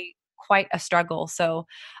 really quite a struggle. So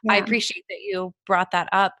I Yeah. appreciate that you brought that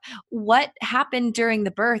up. What happened during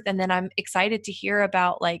the birth? And then I'm excited to hear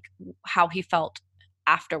about like how he felt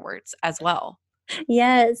afterwards as well.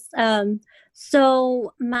 Yes.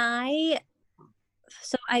 So my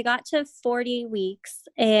so I got to 40 weeks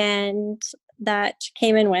and that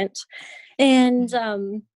came and went. And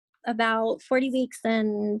about 40 weeks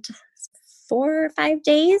and 4 or 5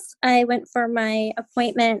 days, I went for my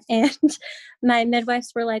appointment and my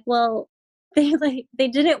midwives were like, well, they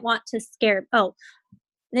didn't want to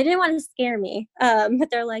they didn't want to scare me. But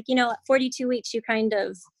they're like, at 42 weeks you kind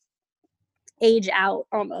of age out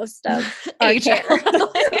almost of our Age care.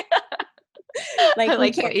 out. Like I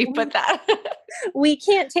like the way you put that. we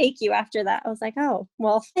can't take you after that. I was like, oh,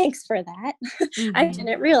 well, thanks for that. I Mhm.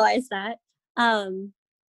 didn't realize that. Um,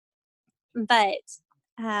 but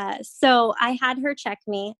so I had her check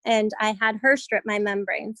me and I had her strip my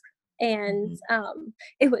membranes. And Mhm.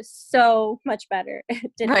 it was so much better.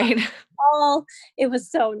 It did not Right. fall. It was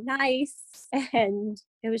so nice. And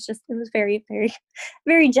it was very, very,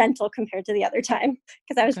 very gentle compared to the other time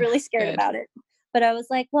because I was really scared Good. about it. But I was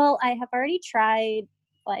like, well, I have already tried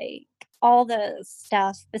like all the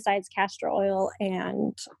stuff besides castor oil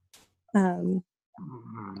and um,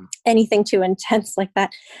 anything too intense like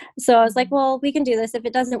that. So I was like, Mhm. well, we can do this. If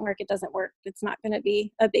it doesn't work, it doesn't work. It's not going to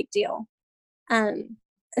be a big deal. Um,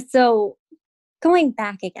 so going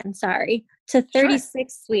back again, sorry, to Sure.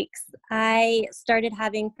 36 weeks, I started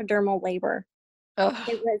having prodromal labor. It Oh,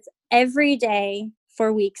 was every day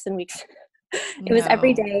for weeks and weeks. It was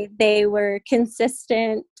every no. day. They were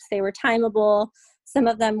consistent, they were timeable. Some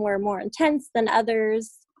of them were more intense than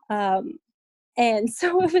others. Um, and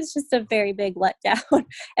so it was just a very big letdown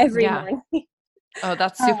every Yeah. morning. Oh,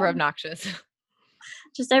 that's super Um, obnoxious.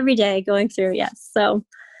 just every day going through, yes. So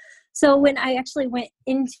when I actually went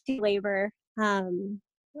into labor,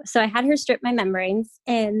 so I had her strip my membranes,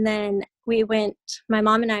 and then my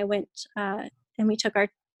mom and I went, and we took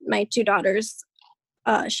my two daughters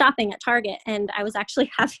shopping at Target, and I was actually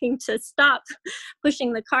having to stop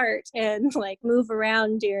pushing the cart and like move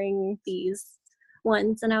around during these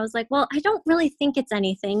ones. And I was like, well, I don't really think it's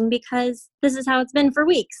anything because this is how it's been for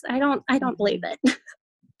weeks. I don't believe Mhm. it.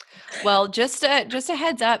 Well, just a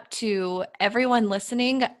heads up to everyone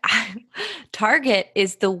listening, Target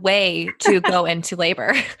is the way to go into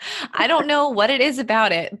labor. I don't know what it is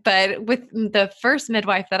about it, but with the first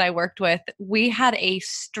midwife that I worked with, we had a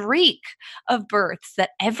streak of births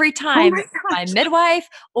that every Oh time my my gosh. midwife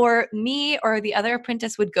or me or the other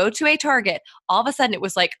apprentice would go to a Target, all of a sudden it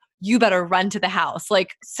was like, you better run to the house.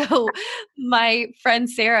 Like, so my friend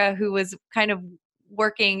Sarah, who was kind of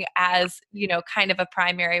working as, kind of a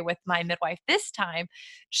primary with my midwife this time,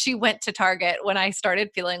 she went to Target when I started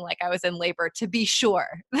feeling like I was in labor to be sure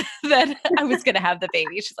that I was going to have the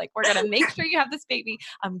baby. She's like, we're going to make sure you have this baby.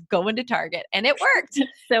 I'm going to Target. And it worked.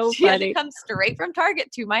 So She had to funny. come straight from Target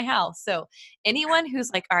to my house. So anyone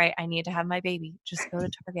who's like, all right, I need to have my baby, just go to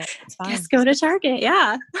Target. It's fine. Just go to Target.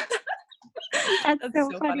 Yeah. That's That's so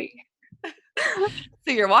so funny. funny.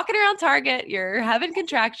 So you're walking around Target, you're having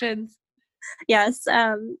contractions. Yes.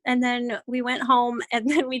 And then we went home and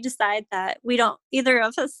then we decided that we don't, either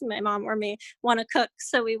of us, my mom or me, want to cook.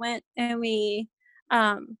 So we went and we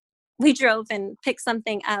drove and picked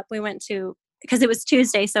something up. We went to, because it was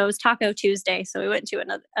Tuesday, so it was Taco Tuesday. So we went to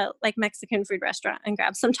another like Mexican food restaurant and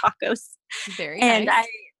grabbed some tacos. Very And nice.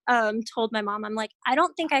 I told my mom, I'm like, I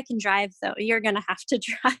don't think I can drive though. You're gonna have to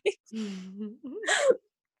drive.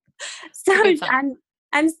 So It's a good sign.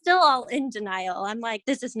 I'm still all in denial. I'm like,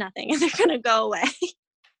 this is nothing, and they're gonna go away.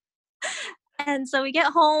 And so we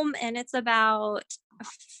get home, and it's about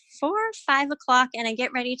 4 or 5 o'clock, and I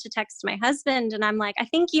get ready to text my husband, and I'm like, I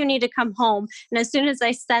think you need to come home. And as soon as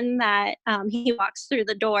I send that, he walks through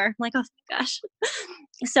the door. I'm like, oh my gosh.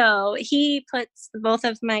 So he puts both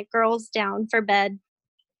of my girls down for bed,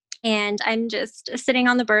 and I'm just sitting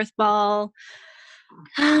on the birth ball,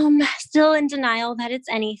 still in denial that it's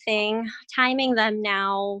anything, timing them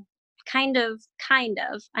now, kind of.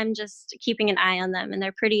 I'm just keeping an eye on them, and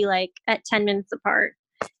they're pretty like at 10 minutes apart.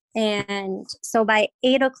 And so by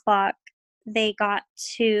 8 o'clock, they got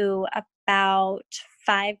to about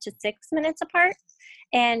 5 to 6 minutes apart.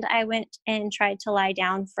 And I went and tried to lie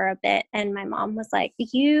down for a bit. And my mom was like,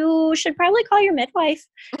 you should probably call your midwife.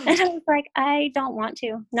 And I was like, I don't want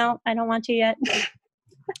to. No, I don't want to yet.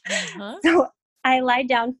 Uh-huh. So I lied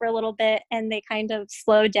down for a little bit and they kind of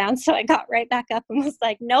slowed down. So I got right back up and was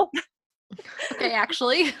like, nope, Okay,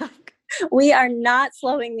 actually. we are not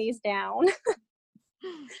slowing these down.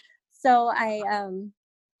 So I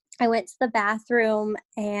went to the bathroom,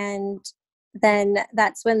 and then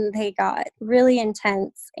that's when they got really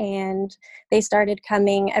intense, and they started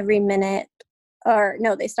coming every minute, or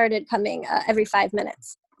no, they started coming every 5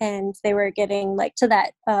 minutes, and they were getting like to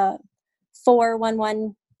that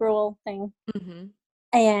 4-1-1 rule thing. Mm-hmm.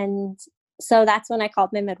 And so that's when I called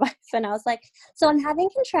my midwife, and I was like, so I'm having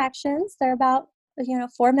contractions. They're about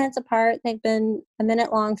 4 minutes apart. They've been a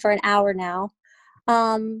minute long for an hour now.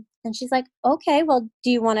 And she's like, okay, well,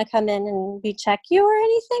 do you want to come in and we check you or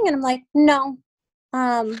anything? And I'm like, no,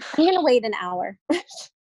 I'm going to wait an hour.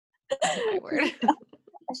 Oh my word.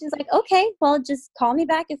 She's like, okay, well, just call me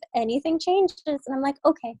back if anything changes. And I'm like,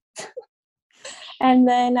 okay. And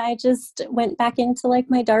then I just went back into like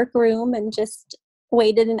my dark room and just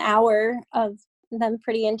waited an hour of them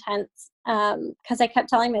pretty intense. Cause I kept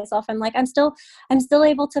telling myself, I'm like, I'm still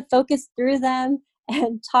able to focus through them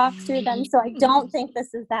and talk through them. So I don't think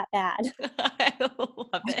this is that bad. I love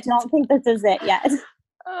I it. don't think this is it yet.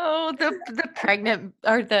 Oh, the pregnant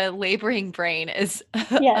or the laboring brain is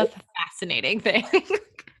Yes. a fascinating thing.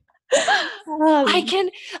 Um, I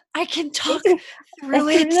can talk through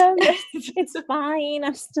through them. it. It's fine.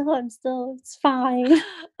 It's fine.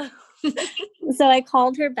 So I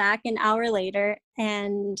called her back an hour later,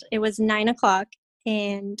 and it was 9:00,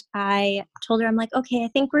 and I told her, I'm like, okay, I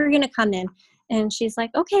think we're going to come in. And she's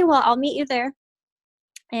like, okay, well, I'll meet you there.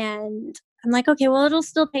 And I'm like, okay, well, it'll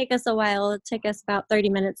still take us a while. It'll take us about 30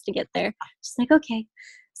 minutes to get there. She's like, okay.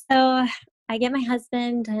 So I get my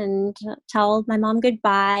husband and tell my mom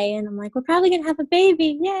goodbye. And I'm like, we're probably going to have a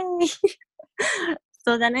baby. Yay.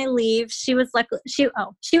 So then I leave. She was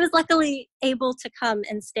luckily able to come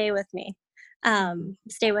and stay with me,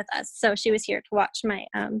 stay with us. So she was here to watch my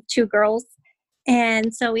 2 girls.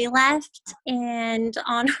 And so we left, and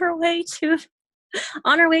on our way to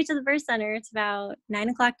the birth center, it's about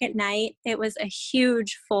 9:00 at night. It was a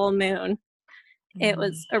huge full moon. It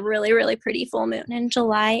was a really, really pretty full moon in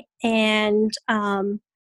July. And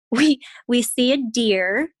we see a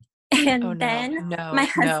deer. And then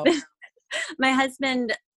my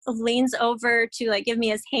husband leans over to like give me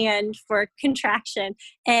his hand for a contraction,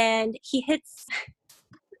 and he hit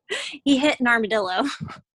an armadillo.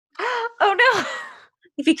 Oh no.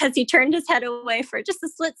 Because he turned his head away for just a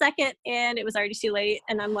split second, and it was already too late.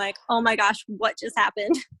 And I'm like, oh my gosh, what just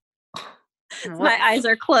happened? So my eyes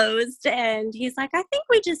are closed, and he's like, I think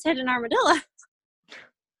we just hit an armadillo.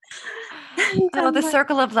 Oh, the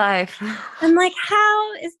circle of life. I'm like,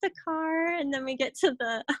 how is the car? And then we get to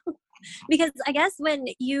because I guess when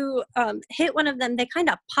you hit one of them, they kind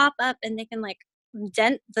of pop up and they can like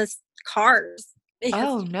dent the cars.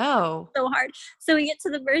 Oh no. So hard. So we get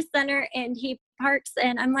to the birth center, and he parks,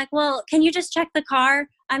 and I'm like, well, can you just check the car?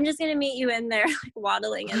 I'm just going to meet you in there, like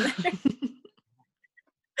waddling in there.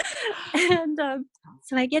 And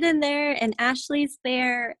so I get in there, and Ashley's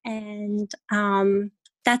there, and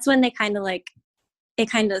that's when it kind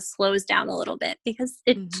of slows down a little bit, because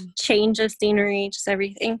it's change of scenery, just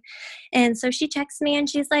everything. And so she checks me, and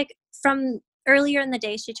she's like, from earlier in the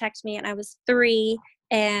day, she checked me, and I was 3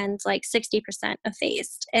 and like 60%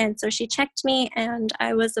 effaced. And so she checked me, and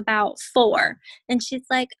I was about 4. And she's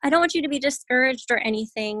like, I don't want you to be discouraged or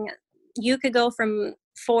anything. You could go from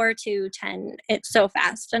 4 to 10. It's so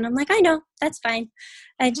fast. And I'm like, I know, that's fine.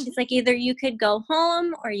 And she's like, either you could go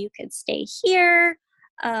home or you could stay here,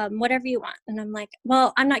 whatever you want. And I'm like,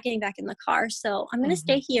 well, I'm not getting back in the car, so I'm going to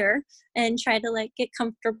stay here and try to like get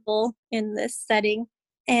comfortable in this setting.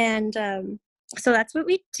 And so that's what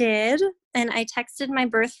we did. And I texted my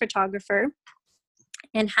birth photographer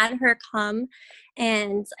and had her come.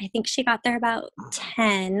 And I think she got there about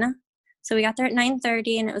 10. So we got there at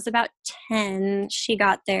 9:30, and it was about 10 she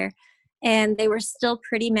got there. And they were still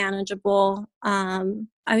pretty manageable. I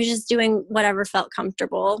was just doing whatever felt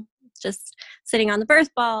comfortable, just sitting on the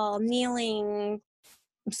birth ball, kneeling,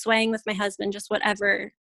 swaying with my husband, just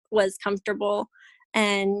whatever was comfortable.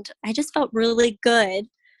 And I just felt really good.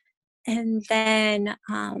 And then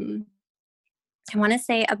I want to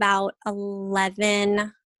say about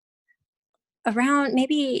 11, around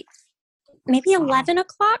maybe 11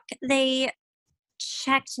 o'clock, they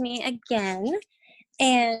checked me again,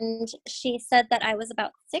 and she said that I was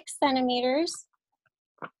about 6 centimeters.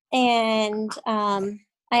 And I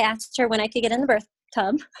asked her when I could get in the birth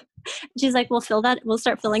tub. She's like, we'll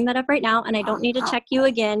start filling that up right now, and I don't need to check you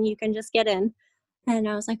again. You can just get in. And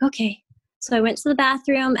I was like, okay. So I went to the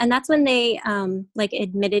bathroom, and that's when they like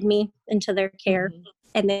admitted me into their care.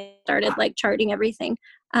 and they started like charting everything.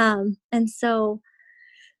 And so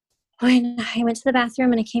when I went to the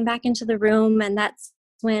bathroom and I came back into the room, and that's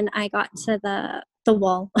when I got to the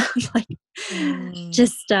wall, like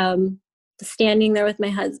just standing there with my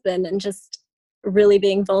husband and just really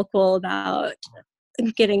being vocal about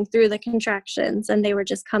getting through the contractions, and they were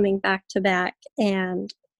just coming back to back,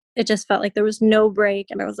 and it just felt like there was no break,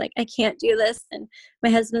 and I was like, I can't do this. And my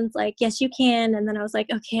husband's like, yes you can. And then I was like,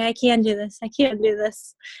 okay, I can do this, I can do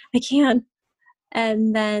this, I can.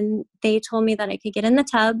 And then they told me that I could get in the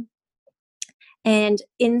tub, and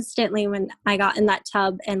instantly when I got in that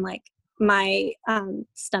tub and like my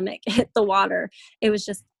stomach hit the water, it was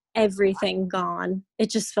just everything gone. It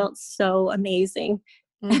just felt so amazing.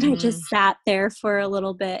 And I just sat there for a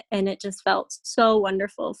little bit, and it just felt so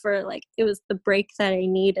wonderful, for like, it was the break that I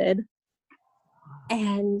needed.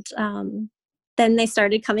 And then they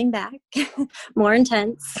started coming back more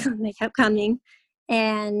intense. They kept coming.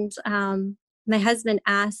 And my husband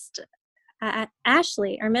asked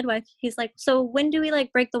Ashley, our midwife, he's like, so when do we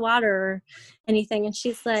like break the water or anything? And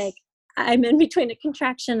she's like, I'm in between a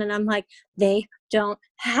contraction. And I'm like, they don't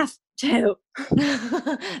have to.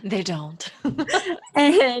 They don't.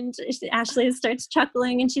 And Ashley starts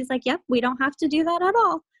chuckling, and she's like, yep, we don't have to do that at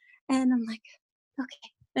all. And I'm like,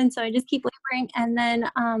 okay. And so I just keep laboring. And then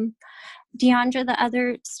Deandra, the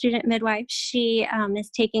other student midwife, she is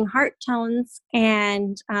taking heart tones,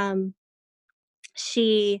 and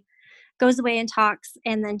she goes away and talks.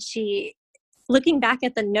 And then she, looking back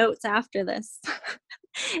at the notes after this,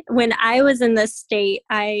 when I was in this state,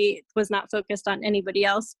 I was not focused on anybody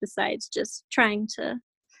else besides just trying to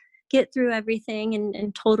get through everything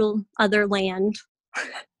in total other land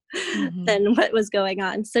than what was going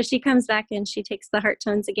on. So she comes back and she takes the heart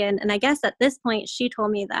tones again. And I guess at this point, she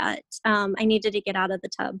told me that I needed to get out of the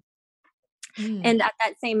tub. And at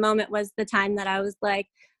that same moment was the time that I was like,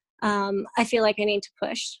 I feel like I need to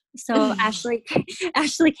push. So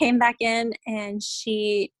Ashley came back in, and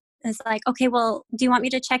she is like, okay, well, do you want me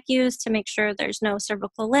to check you to make sure there's no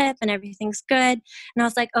cervical lip and everything's good? And I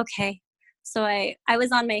was like, okay. So I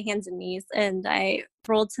was on my hands and knees, and I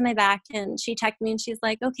rolled to my back, and she checked me, and she's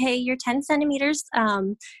like, okay, you're 10 centimeters.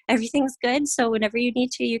 Everything's good. So whenever you need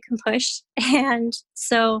to, you can push. And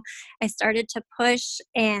so I started to push,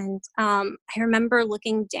 and I remember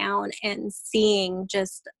looking down and seeing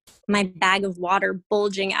just my bag of water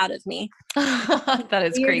bulging out of me. That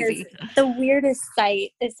is crazy. The weirdest sight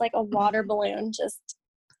is like a water balloon just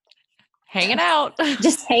hanging out.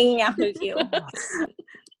 Just hanging out of you.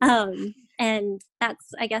 And that's,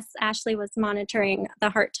 I guess Ashley was monitoring the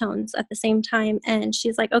heart tones at the same time. And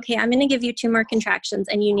she's like, okay, I'm going to give you 2 more contractions,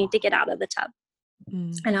 and you need to get out of the tub.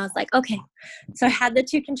 And I was like, okay. So I had the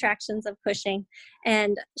 2 contractions of pushing,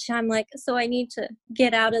 and I'm like, so I need to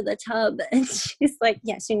get out of the tub. And she's like,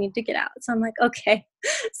 yes, you need to get out. So I'm like, okay.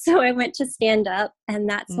 So I went to stand up, and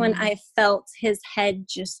that's when I felt his head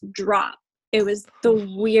just drop. It was the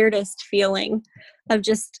weirdest feeling of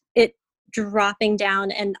just it dropping down,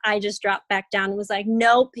 and I just dropped back down and was like,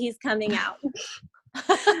 nope, he's coming out.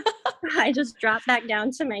 I just dropped back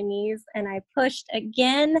down to my knees, and I pushed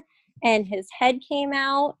again, and his head came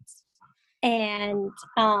out, and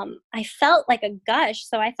I felt like a gush,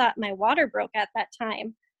 so I thought my water broke at that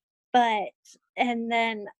time. And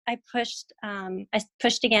then I pushed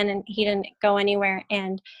again, and he didn't go anywhere.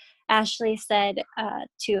 And Ashley said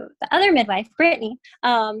to the other midwife, Brittany,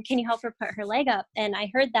 can you help her put her leg up? And I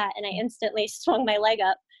heard that, and I instantly swung my leg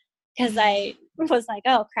up, because I was like,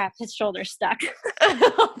 oh crap, his shoulder's stuck.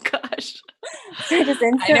 Oh gosh. So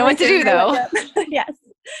I know what to do though. Yes.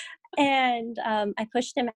 And I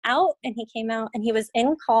pushed him out, and he came out, and he was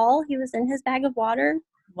in call. He was in his bag of water.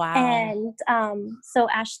 Wow. And so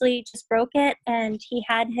Ashley just broke it, and he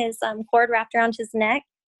had his cord wrapped around his neck,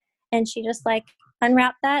 and she just like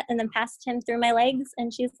unwrapped that and then passed him through my legs.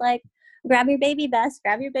 And she's like, grab your baby, Bess,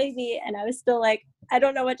 grab your baby. And I was still like, I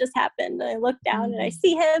don't know what just happened. And I looked down and I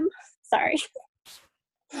see him. Sorry.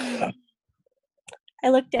 I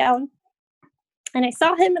looked down and I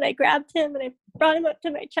saw him, and I grabbed him, and I brought him up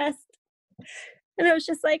to my chest. And I was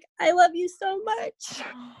just like, I love you so much.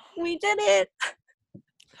 We did it.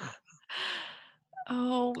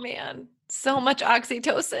 Oh man, so much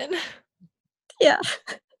oxytocin. Yeah.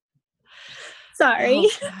 Sorry. Oh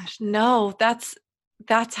gosh, no, that's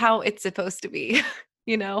how it's supposed to be.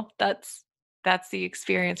 That's the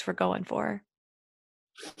experience we're going for.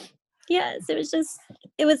 Yes,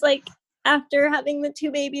 it was like after having the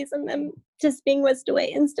 2 babies and them just being whisked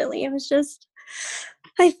away instantly, it was just,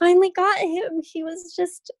 I finally got him.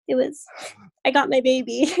 I got my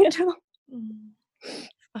baby,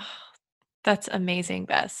 Oh, that's amazing,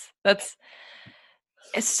 Bess. That's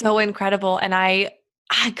It's so incredible. And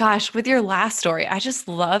gosh, with your last story, I just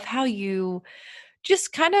love how you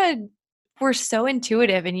just kind of were so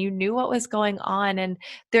intuitive and you knew what was going on. And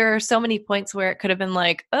there are so many points where it could have been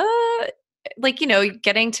like,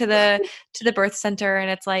 getting to the birth center and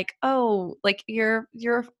it's like, oh, like you're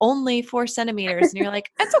only 4 centimeters. And you're like,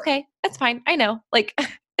 it's okay. It's fine. I know. Like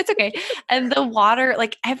it's okay. And the water,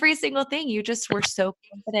 like every single thing, you just were so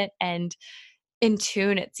confident and in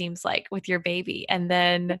tune, it seems like, with your baby. And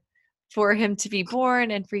then for him to be born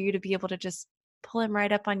and for you to be able to just pull him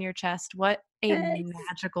right up on your chest, what a Yes.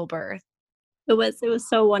 magical birth. It was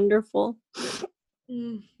so wonderful.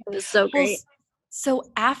 Mm. It was so Well, great. so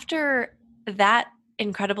after that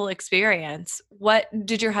incredible experience, what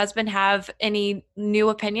did your husband have any new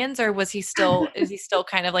opinions or is he still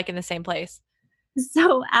kind of like in the same place?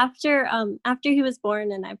 So after he was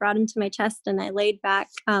born and I brought him to my chest and I laid back,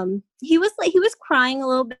 he was crying a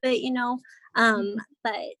little bit, Mhm.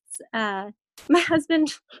 but my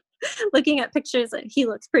husband looking at pictures, he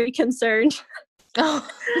looks pretty concerned. Oh.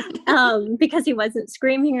 Because he wasn't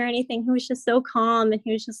screaming or anything. He was just so calm and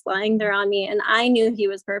he was just lying there on me. And I knew he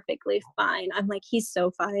was perfectly fine. I'm like, he's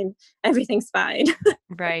so fine. Everything's fine.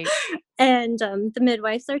 Right. And the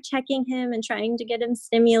midwives are checking him and trying to get him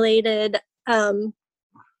stimulated. And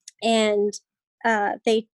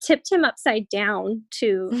they tipped him upside down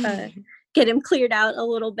to get him cleared out a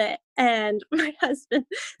little bit. And my husband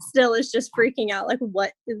still is just freaking out, like,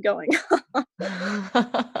 what is going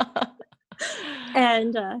on?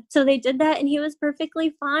 And so they did that, and he was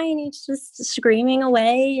perfectly fine. He's just screaming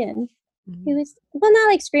away, and he Mhm. was, well, not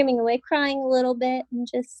like screaming away, crying a little bit, and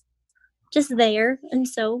just there, and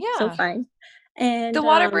so Yeah. fine. The And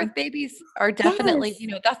water birth babies are definitely,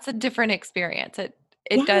 yes, that's a different experience. It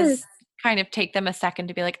yes, does kind of take them a second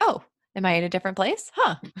to be like, "Oh, am I in a different place?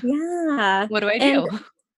 Huh. yeah. What do I And do?"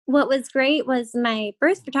 what was great was my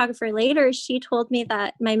birth photographer later, she told me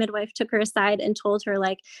that my midwife took her aside and told her,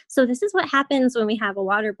 like, "So this is what happens when we have a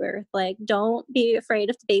water birth. Like, don't be afraid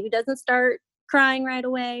if the baby doesn't start crying right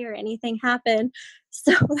away or anything happen."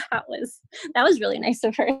 So that was really nice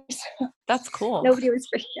of her. So That's cool. nobody was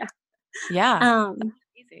freaked out. Yeah. Um,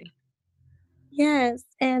 Easy. yes,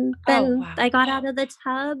 and Oh, then wow. I got out of the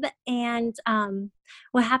tub, and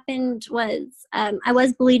what happened was I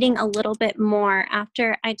was bleeding a little bit more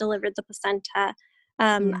after I delivered the placenta.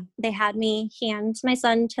 Mm. They had me hand my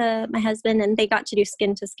son to my husband, and they got to do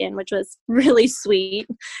skin to skin, which was really sweet.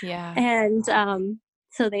 Yeah. And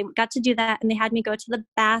so they got to do that, and they had me go to the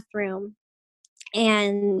bathroom,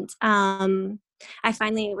 and I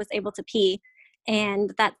finally was able to pee.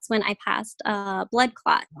 And that's when I passed a blood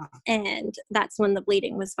clot, and that's when the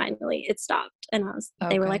bleeding was finally it stopped. And Oh,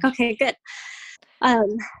 they were like, good. "Okay, good."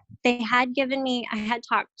 Um, they had given me, I had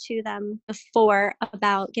talked to them before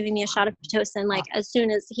about giving me a shot of pitocin, like as soon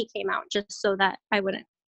as he came out, just so that I wouldn't,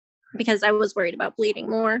 because I was worried about bleeding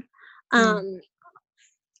more. Mm. Um,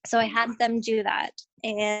 so I had them do that,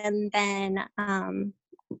 and then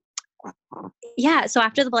yeah, so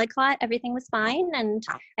after the blood clot, everything was fine, and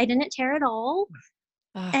I didn't tear at all.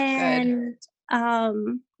 Oh, good.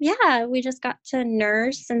 And yeah, we just got to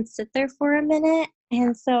nurse and sit there for a minute.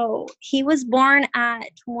 And so he was born at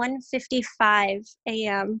 1:55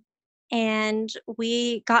 a.m. and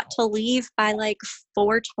we got to leave by like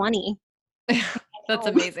 4:20 That's home.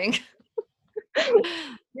 amazing.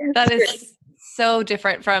 It's That great. is so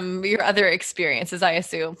different from your other experiences, I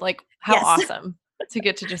assume. Like, how Yes. awesome to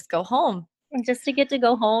get to just go home. And just to get to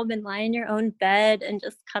go home and lie in your own bed and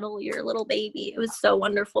just cuddle your little baby. It was so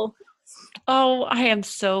wonderful. Oh, I am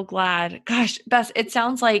so glad. Gosh, Bess, it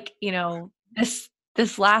sounds like,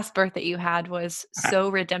 this last birth that you had was so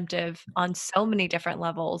redemptive on so many different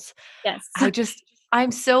levels. Yes.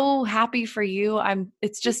 I'm so happy for you.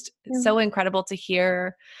 It's just so incredible to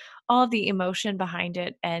hear all the emotion behind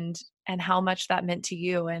it and how much that meant to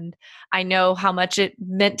you. And I know how much it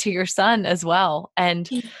meant to your son as well. And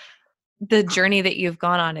the journey that you've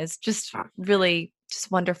gone on is just really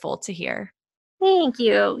just wonderful to hear. Thank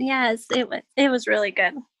you. Yes, it was really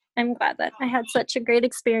good. I'm glad that I had such a great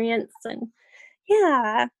experience, and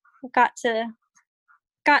yeah, got to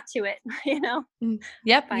got to it, Mm.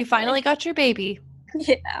 Yep, you finally. finally got your baby.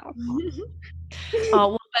 Yeah. Oh,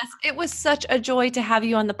 well, Bess, it was such a joy to have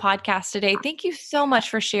you on the podcast today. Thank you so much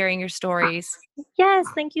for sharing your stories. Yes,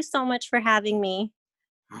 thank you so much for having me.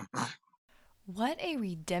 What a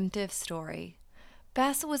redemptive story.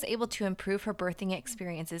 Bess was able to improve her birthing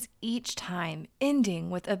experiences each time, ending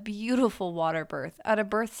with a beautiful water birth at a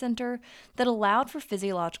birth center that allowed for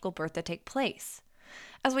physiological birth to take place.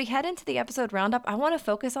 As we head into the episode roundup, I want to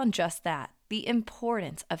focus on just that, the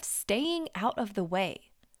importance of staying out of the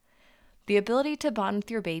way. The ability to bond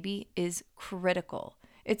with your baby is critical.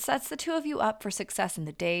 It sets the two of you up for success in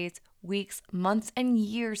the days, weeks, months, and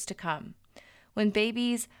years to come. When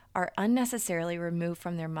babies are unnecessarily removed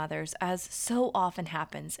from their mothers, as so often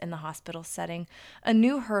happens in the hospital setting, a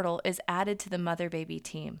new hurdle is added to the mother-baby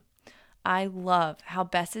team. I love how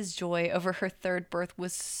Bess's joy over her third birth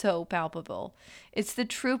was so palpable. It's the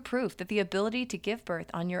true proof that the ability to give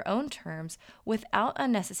birth on your own terms without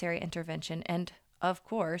unnecessary intervention and, of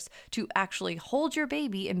course, to actually hold your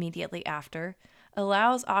baby immediately after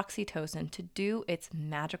allows oxytocin to do its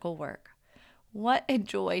magical work. What a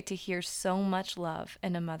joy to hear so much love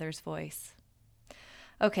in a mother's voice.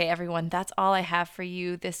 Okay, everyone, that's all I have for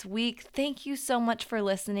you this week. Thank you so much for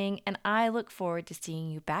listening, and I look forward to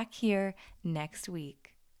seeing you back here next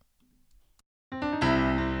week.